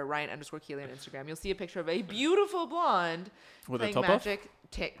Twitter, Ryan_Keeley on Instagram. You'll see a picture of a beautiful blonde With her playing top off? Magic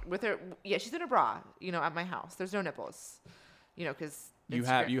with her. Yeah, she's in a bra. At my house. There's no nipples. Because You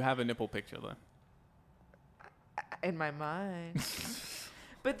have a nipple picture though. in my mind.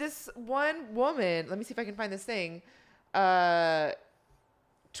 But this one woman, let me see if I can find this thing,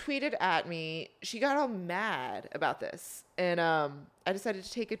 tweeted at me. She got all mad about this. And I decided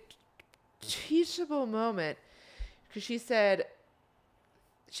to take a teachable moment because she said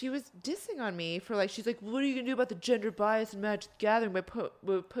she was dissing on me for she's like, what are you going to do about the gender bias in Magic the Gathering by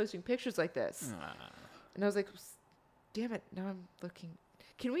posting pictures like this? And I was like, damn it, now I'm looking.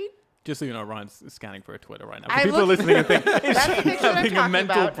 Can we... Just so you know, Ryan's scanning for a Twitter right now. I People look- listening and think That's the picture that I'm having a talking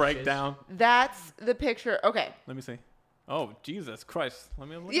mental about. breakdown. That's the picture. Okay. Let me see. Oh, Jesus Christ. Let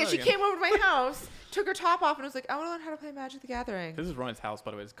me look Yeah, at it she again. came over to my house, took her top off, and was like, I want to learn how to play Magic the Gathering. This is Ryan's house,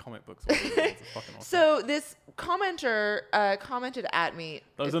 by the way. It's comic books. It's fucking awesome. So this commenter commented at me.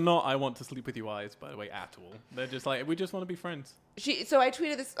 Those are not I want to sleep with you eyes, by the way, at all. They're just like, we just want to be friends. So I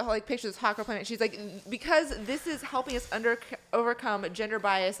tweeted this picture of this hot girl playing. She's like, because this is helping us overcome gender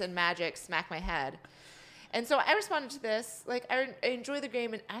bias and Magic, smack my head. And so I responded to this, I enjoy the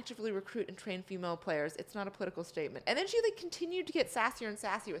game and actively recruit and train female players. It's not a political statement. And then she continued to get sassier and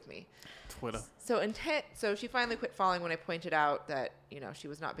sassy with me. Twitter. So she finally quit following when I pointed out that, she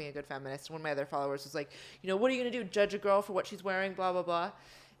was not being a good feminist. One of my other followers was like, what are you going to do? Judge a girl for what she's wearing, blah, blah, blah.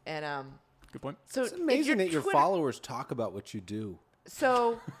 And Good point. so It's amazing if that your Twitter- followers talk about what you do.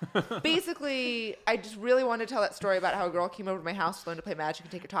 So basically, I just really wanted to tell that story about how a girl came over to my house to learn to play Magic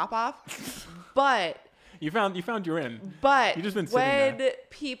and take her top off. But You found your in. You've just been sitting when there.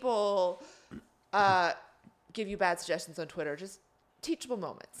 people give you bad suggestions on Twitter, just teachable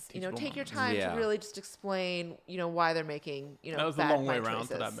moments. Teachable take your moments. time Yeah. to really just explain, why they're making, That was a bad long way mind around to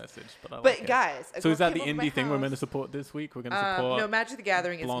choices. that message, but I like But it. guys, a So girl is that the came over to my indie thing we're meant to house. support this week? We're going to support. No, Magic the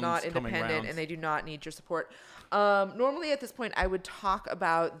Gathering is Blondes not coming independent, round. and they do not need your support. Normally, at this point, I would talk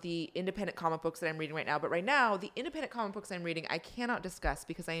about the independent comic books that I'm reading right now. But right now, the independent comic books I'm reading, I cannot discuss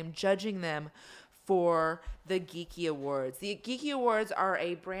because I am judging them for the Geeky Awards. The Geeky Awards are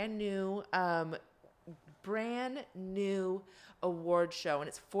a brand new award show, and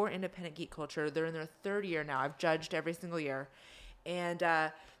it's for independent geek culture. They're in their third year now. I've judged every single year, and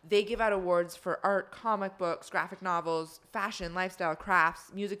they give out awards for art, comic books, graphic novels, fashion, lifestyle,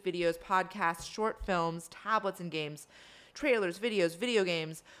 crafts, music videos, podcasts, short films, tablets and games, trailers, videos, video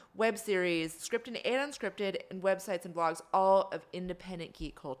games, web series, scripted and unscripted, and websites and blogs, all of independent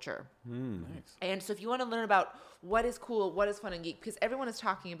geek culture. Nice. And so if you want to learn about what is cool, what is fun and geek, because everyone is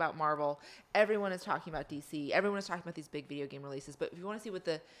talking about Marvel, everyone is talking about DC, everyone is talking about these big video game releases. But if you want to see what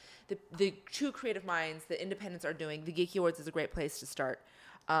the true creative minds, the independents are doing, the Geeky Awards is a great place to start.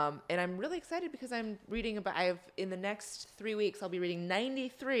 And I'm really excited because I'm reading about, in the next 3 weeks, I'll be reading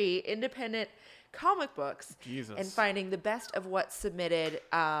 93 independent comic books Jesus. and finding the best of what's submitted.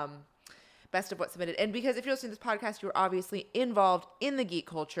 And because if you're listening to this podcast, you're obviously involved in the geek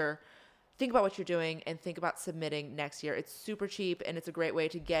culture. Think about what you're doing and think about submitting next year. It's super cheap and it's a great way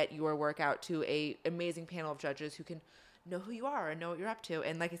to get your work out to a amazing panel of judges who can know who you are and know what you're up to.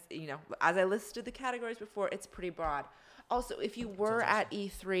 And like, as I listed the categories before, it's pretty broad. Also, if you were at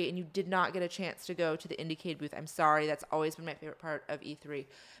E3 and you did not get a chance to go to the Indiecade booth, I'm sorry. That's always been my favorite part of E3.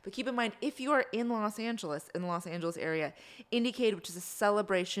 But keep in mind, if you are in the Los Angeles area, Indiecade, which is a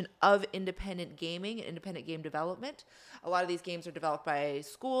celebration of independent gaming and independent game development. A lot of these games are developed by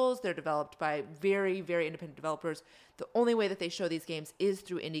schools. They're developed by very, very independent developers. The only way that they show these games is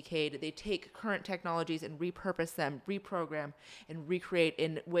through Indiecade. They take current technologies and repurpose them, reprogram, and recreate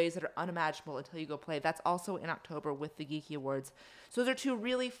in ways that are unimaginable until you go play. That's also in October with the Geeky Awards. So those are two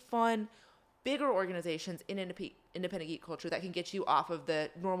really fun, bigger organizations in independent geek culture that can get you off of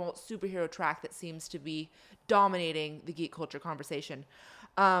the normal superhero track that seems to be dominating the geek culture conversation.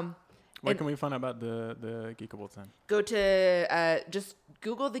 Where can we find out about the Geek Awards then? Go to just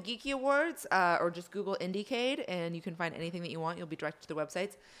Google the Geeky Awards or just Google Indiecade, and you can find anything that you want. You'll be directed to the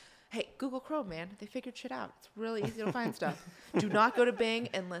websites. Hey, Google Chrome, man. They figured shit out. It's really easy to find stuff. Do not go to Bing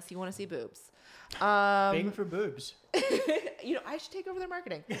unless you want to see boobs. Bing for boobs. I should take over their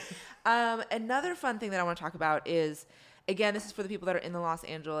marketing. Another fun thing that I want to talk about is, again, this is for the people that are in the Los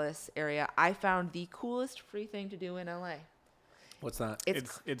Angeles area. I found the coolest free thing to do in LA. What's that?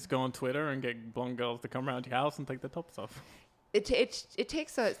 It's go on Twitter and get blonde girls to come around your house and take their tops off. It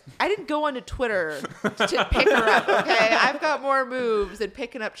takes a... I didn't go onto Twitter to pick her up, okay? I've got more moves than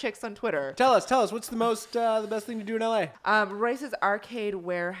picking up chicks on Twitter. Tell us, what's the best thing to do in LA? Royce's Arcade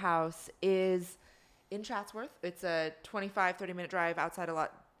Warehouse is in Chatsworth. It's a 25, 30-minute drive outside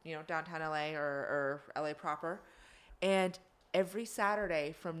downtown LA or LA proper. And every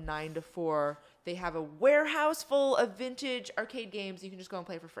Saturday from 9 to 4, they have a warehouse full of vintage arcade games you can just go and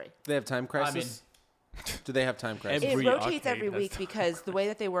play for free. Do they have Time Crisis? Do they have Time Crisis? Every It rotates arcade every has week Time because the way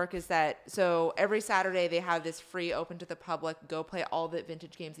that they work is that, so every Saturday they have this free open to the public, go play all the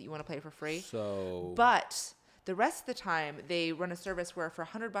vintage games that you want to play for free. So, But the rest of the time, they run a service where for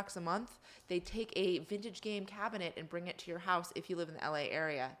 $100 a month, they take a vintage game cabinet and bring it to your house if you live in the LA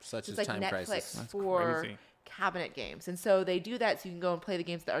area. Such So as it's like Time Netflix Crisis. That's for crazy. cabinet games. And so they do that so you can go and play the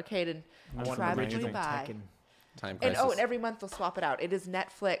games at the arcade and That's privately amazing. buy. Time And Crisis. and every month they'll swap it out. It is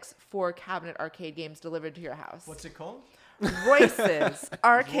Netflix for cabinet arcade games delivered to your house. What's it called? Royce's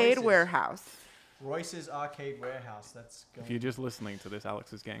Arcade Royce's. Warehouse. Royce's Arcade Warehouse. That's going. If you're just listening to this,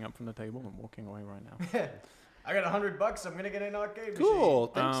 Alex is getting up from the table and walking away right now. I got $100. I'm gonna get an arcade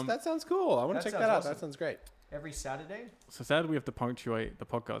Cool. machine. Thanks. That sounds cool. I want that to check sounds that out. awesome. That sounds great. Every Saturday. So sad we have to punctuate the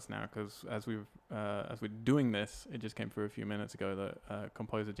podcast now because as we're doing this, it just came through a few minutes ago that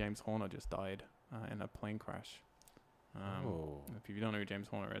composer James Horner just died in a plane crash. If you don't know who James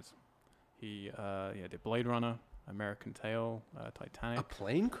Horner is, he did Blade Runner, American Tail, Titanic. A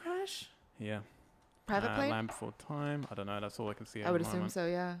plane crash? Yeah. Private plane? Land Before Time. I don't know. That's all I can see. I would assume so,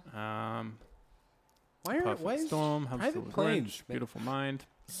 yeah. Perfect is Storm, Hansel private and planes Grinch, make- Beautiful Mind.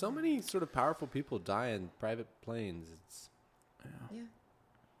 so many sort of powerful people die in private planes? It's Yeah.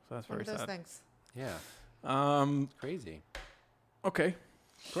 So that's One very of those sad. things. yeah, Um, it's crazy. okay,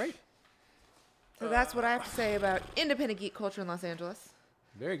 great. So that's what I have to say about independent geek culture in Los Angeles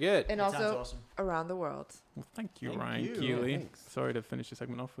Very good. and That sounds also awesome. around the world. Well, thank you, Thank Ryan you. Keeley. Yeah, thanks. Sorry to finish the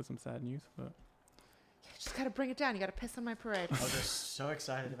segment off with some sad news, but Just gotta bring it down. You gotta piss on my parade. I was just so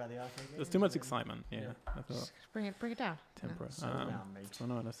excited about the arcade game. there's too much and- excitement. Yeah, Yeah. I thought Bring it down. temper. So now, mate. So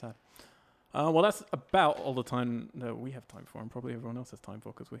no, that's sad. Well, that's about all the time that we have time for, and probably everyone else has time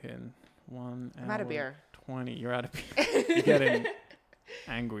for, because we're hitting 1 hour I'm out of beer. 20. You're out of beer. You're getting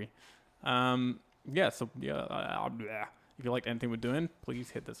angry. Yeah. So yeah. If you like anything we're doing, please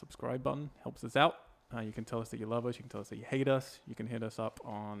hit the subscribe button. Helps us out. You can tell us that you love us. You can tell us that you hate us. You can hit us up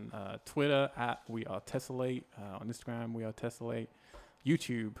on Twitter at We Are Tessellate, on Instagram We Are Tessellate,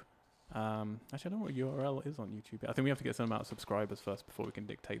 YouTube. Actually, I don't know what URL is on YouTube. I think we have to get some amount of subscribers first before we can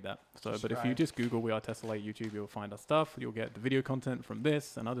dictate that. So, but if you Subscribe. just Google We Are Tessellate YouTube, you'll find our stuff. You'll get the video content from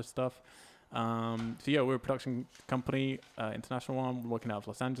this and other stuff. So yeah, we're a production company, international one. We're working out of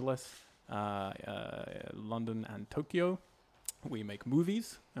Los Angeles, London, and Tokyo. We make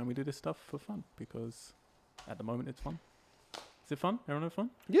movies and we do this stuff for fun because at the moment it's fun. Is it fun? Everyone have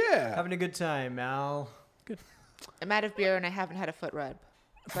fun? Yeah. Having a good time, Mal. I'm out of beer and I haven't had a foot rub,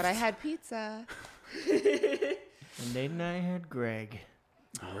 but I had pizza. And Nate and I had Greg.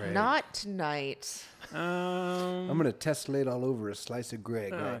 Right. Not tonight. I'm gonna tessellate all over a slice of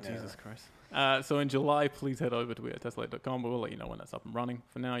Greg right Jesus Christ. So in July, please head over to wearetessellate.com. We'll let you know when that's up and running.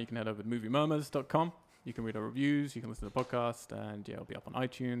 For now, you can head over to moviemurmurs.com. You can read our reviews. You can listen to the podcast. And yeah, it'll be up on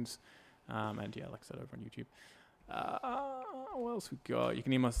iTunes. And yeah, like I said, over on YouTube. What else we got? You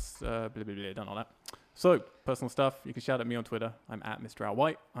can email us, done all that. So, personal stuff. You can shout at me on Twitter. I'm at Mr. Al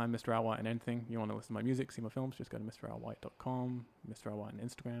White. I'm Mr. Al White in anything. You want to listen to my music, see my films, just go to MrAlWhite.com. Mr. Al White on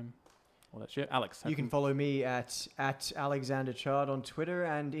Instagram. All that shit. Alex. how You can follow me at Alexander Chard on Twitter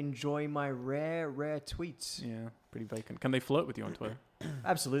and enjoy my rare tweets. Yeah, pretty vacant. Can they flirt with you on Twitter?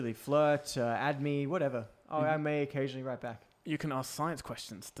 Absolutely. Flirt, add me, whatever. Oh, I may occasionally write back. You can ask science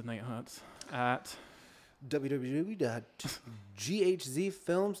questions to Nate Hertz at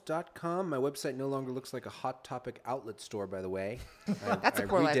www.ghzfilms.com. My website no longer looks like a Hot Topic outlet store, by the way. That's a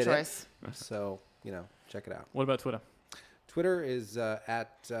poor life redid it. choice. So, check it out. what about Twitter? Twitter is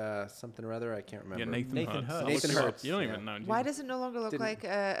at something or other. I can't remember. Yeah, Nathan Nathan Hertz. Hertz. I'll Nathan look you up. Hertz, You don't yeah. even know. Why does it no longer look Didn't- like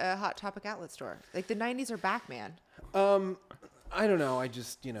a Hot Topic outlet store? Like the 90s are back, man. I don't know. I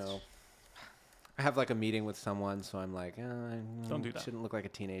just, I have like a meeting with someone, so I'm like, Don't do that. Shouldn't look like a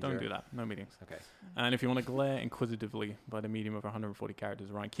teenager. Don't do that. No meetings. Okay. And if you want to glare inquisitively by the medium of 140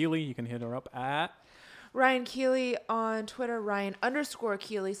 characters, Ryan Keeley, you can hit her up at Ryan Keeley on Twitter,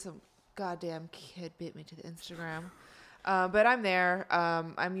 Ryan_Keeley. Some goddamn kid bit me to the Instagram. But I'm there.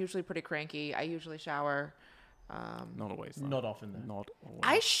 I'm usually pretty cranky. I usually shower. not always. though. Not often, though. Not always.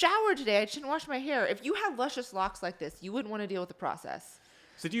 I showered today. I didn't wash my hair. If you have luscious locks like this, you wouldn't want to deal with the process.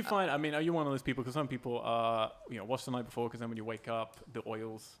 So do you find? I mean, are you one of those people? Because some people, wash the night before, because then when you wake up, the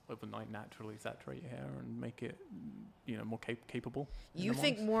oils overnight naturally saturate your hair and make it, more capable. in You the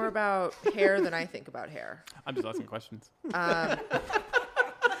think mornings. more about hair than I think about hair. I'm just asking questions. Um,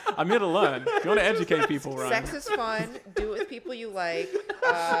 I'm here to learn. If you want to educate people, Ryan. Sex is fun. Do it with people you like.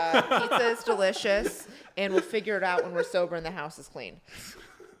 Pizza is delicious. And we'll figure it out when we're sober and the house is clean.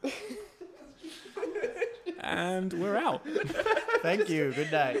 And we're out. Thank you.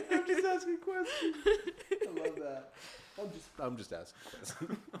 Good night. I'm just asking questions. I love that. I'm just asking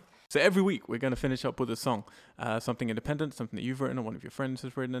questions. So every week we're going to finish up with a song, something independent, something that you've written or one of your friends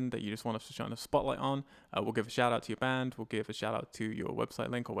has written that you just want us to shine a spotlight on. We'll give a shout out to your band. We'll give a shout out to your website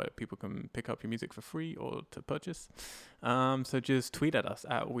link or where people can pick up your music for free or to purchase. So just tweet at us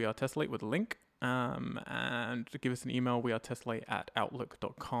at We Are Tessellate with a link. And give us an email,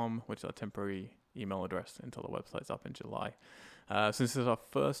 wearetessellate@outlook.com, which is our temporary email address until the website's up in July. Since this is our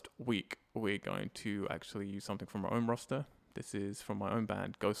first week, we're going to actually use something from our own roster. This is from my own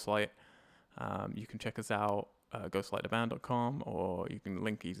band, Ghostlight. You can check us out, ghostlighttheband.com, or you can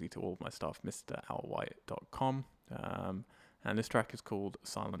link easily to all of my stuff, MrAlWhite.com. And this track is called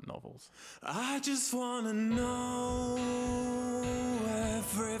Silent Novels. I just want to know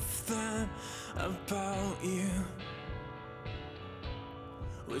everything about you.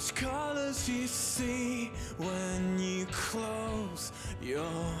 Which colors you see when you close your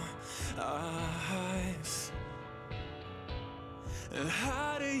eyes. And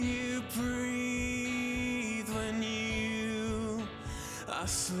how do you breathe when you are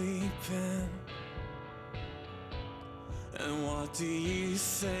sleeping? And what do you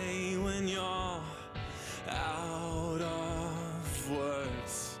say when you're out of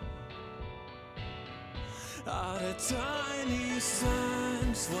words? Are there tiny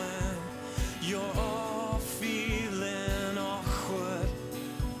signs when you're feeling awkward?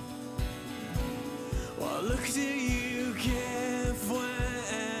 look do you give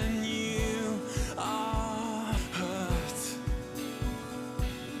when you are hurt?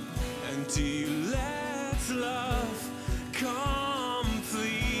 And do you let love completely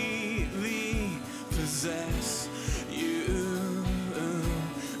possess you?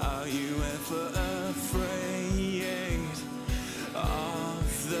 Are you ever afraid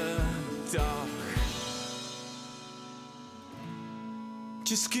of the dark?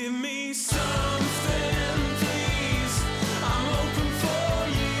 Just give me something, please. I'm open for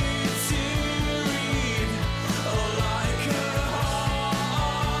you to read. Oh, like a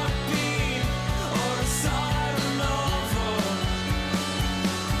heartbeat or a silent novel.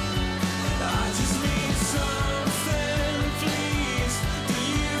 I just need something, please, that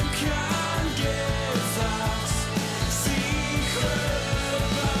you can give that's secret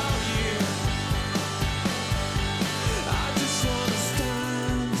about you. I just wanna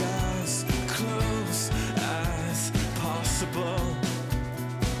stand as close as possible,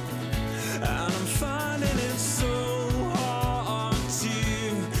 and I'm finding it so hard to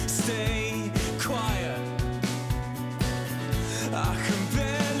stay quiet. I can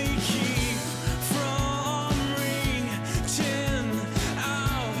barely keep from reaching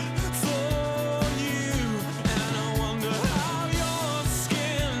out for you, and I wonder how your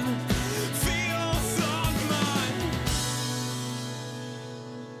skin feels on mine.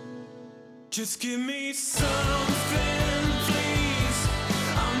 Just give me something, please.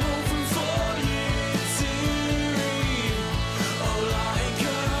 I'm open for you to read. Oh, like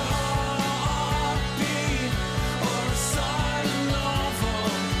a heartbeat or a silent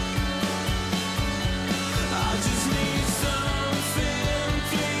novel. I just need something,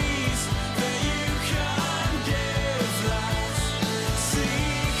 please, that you can give that's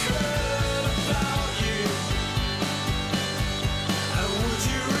secret about you. And would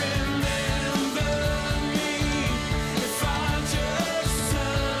you remember me if I just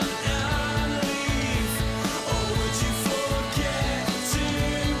turn and leave? Or would you forget to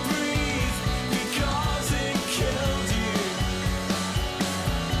breathe because it killed you?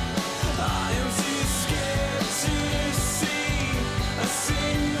 I am too scared to see a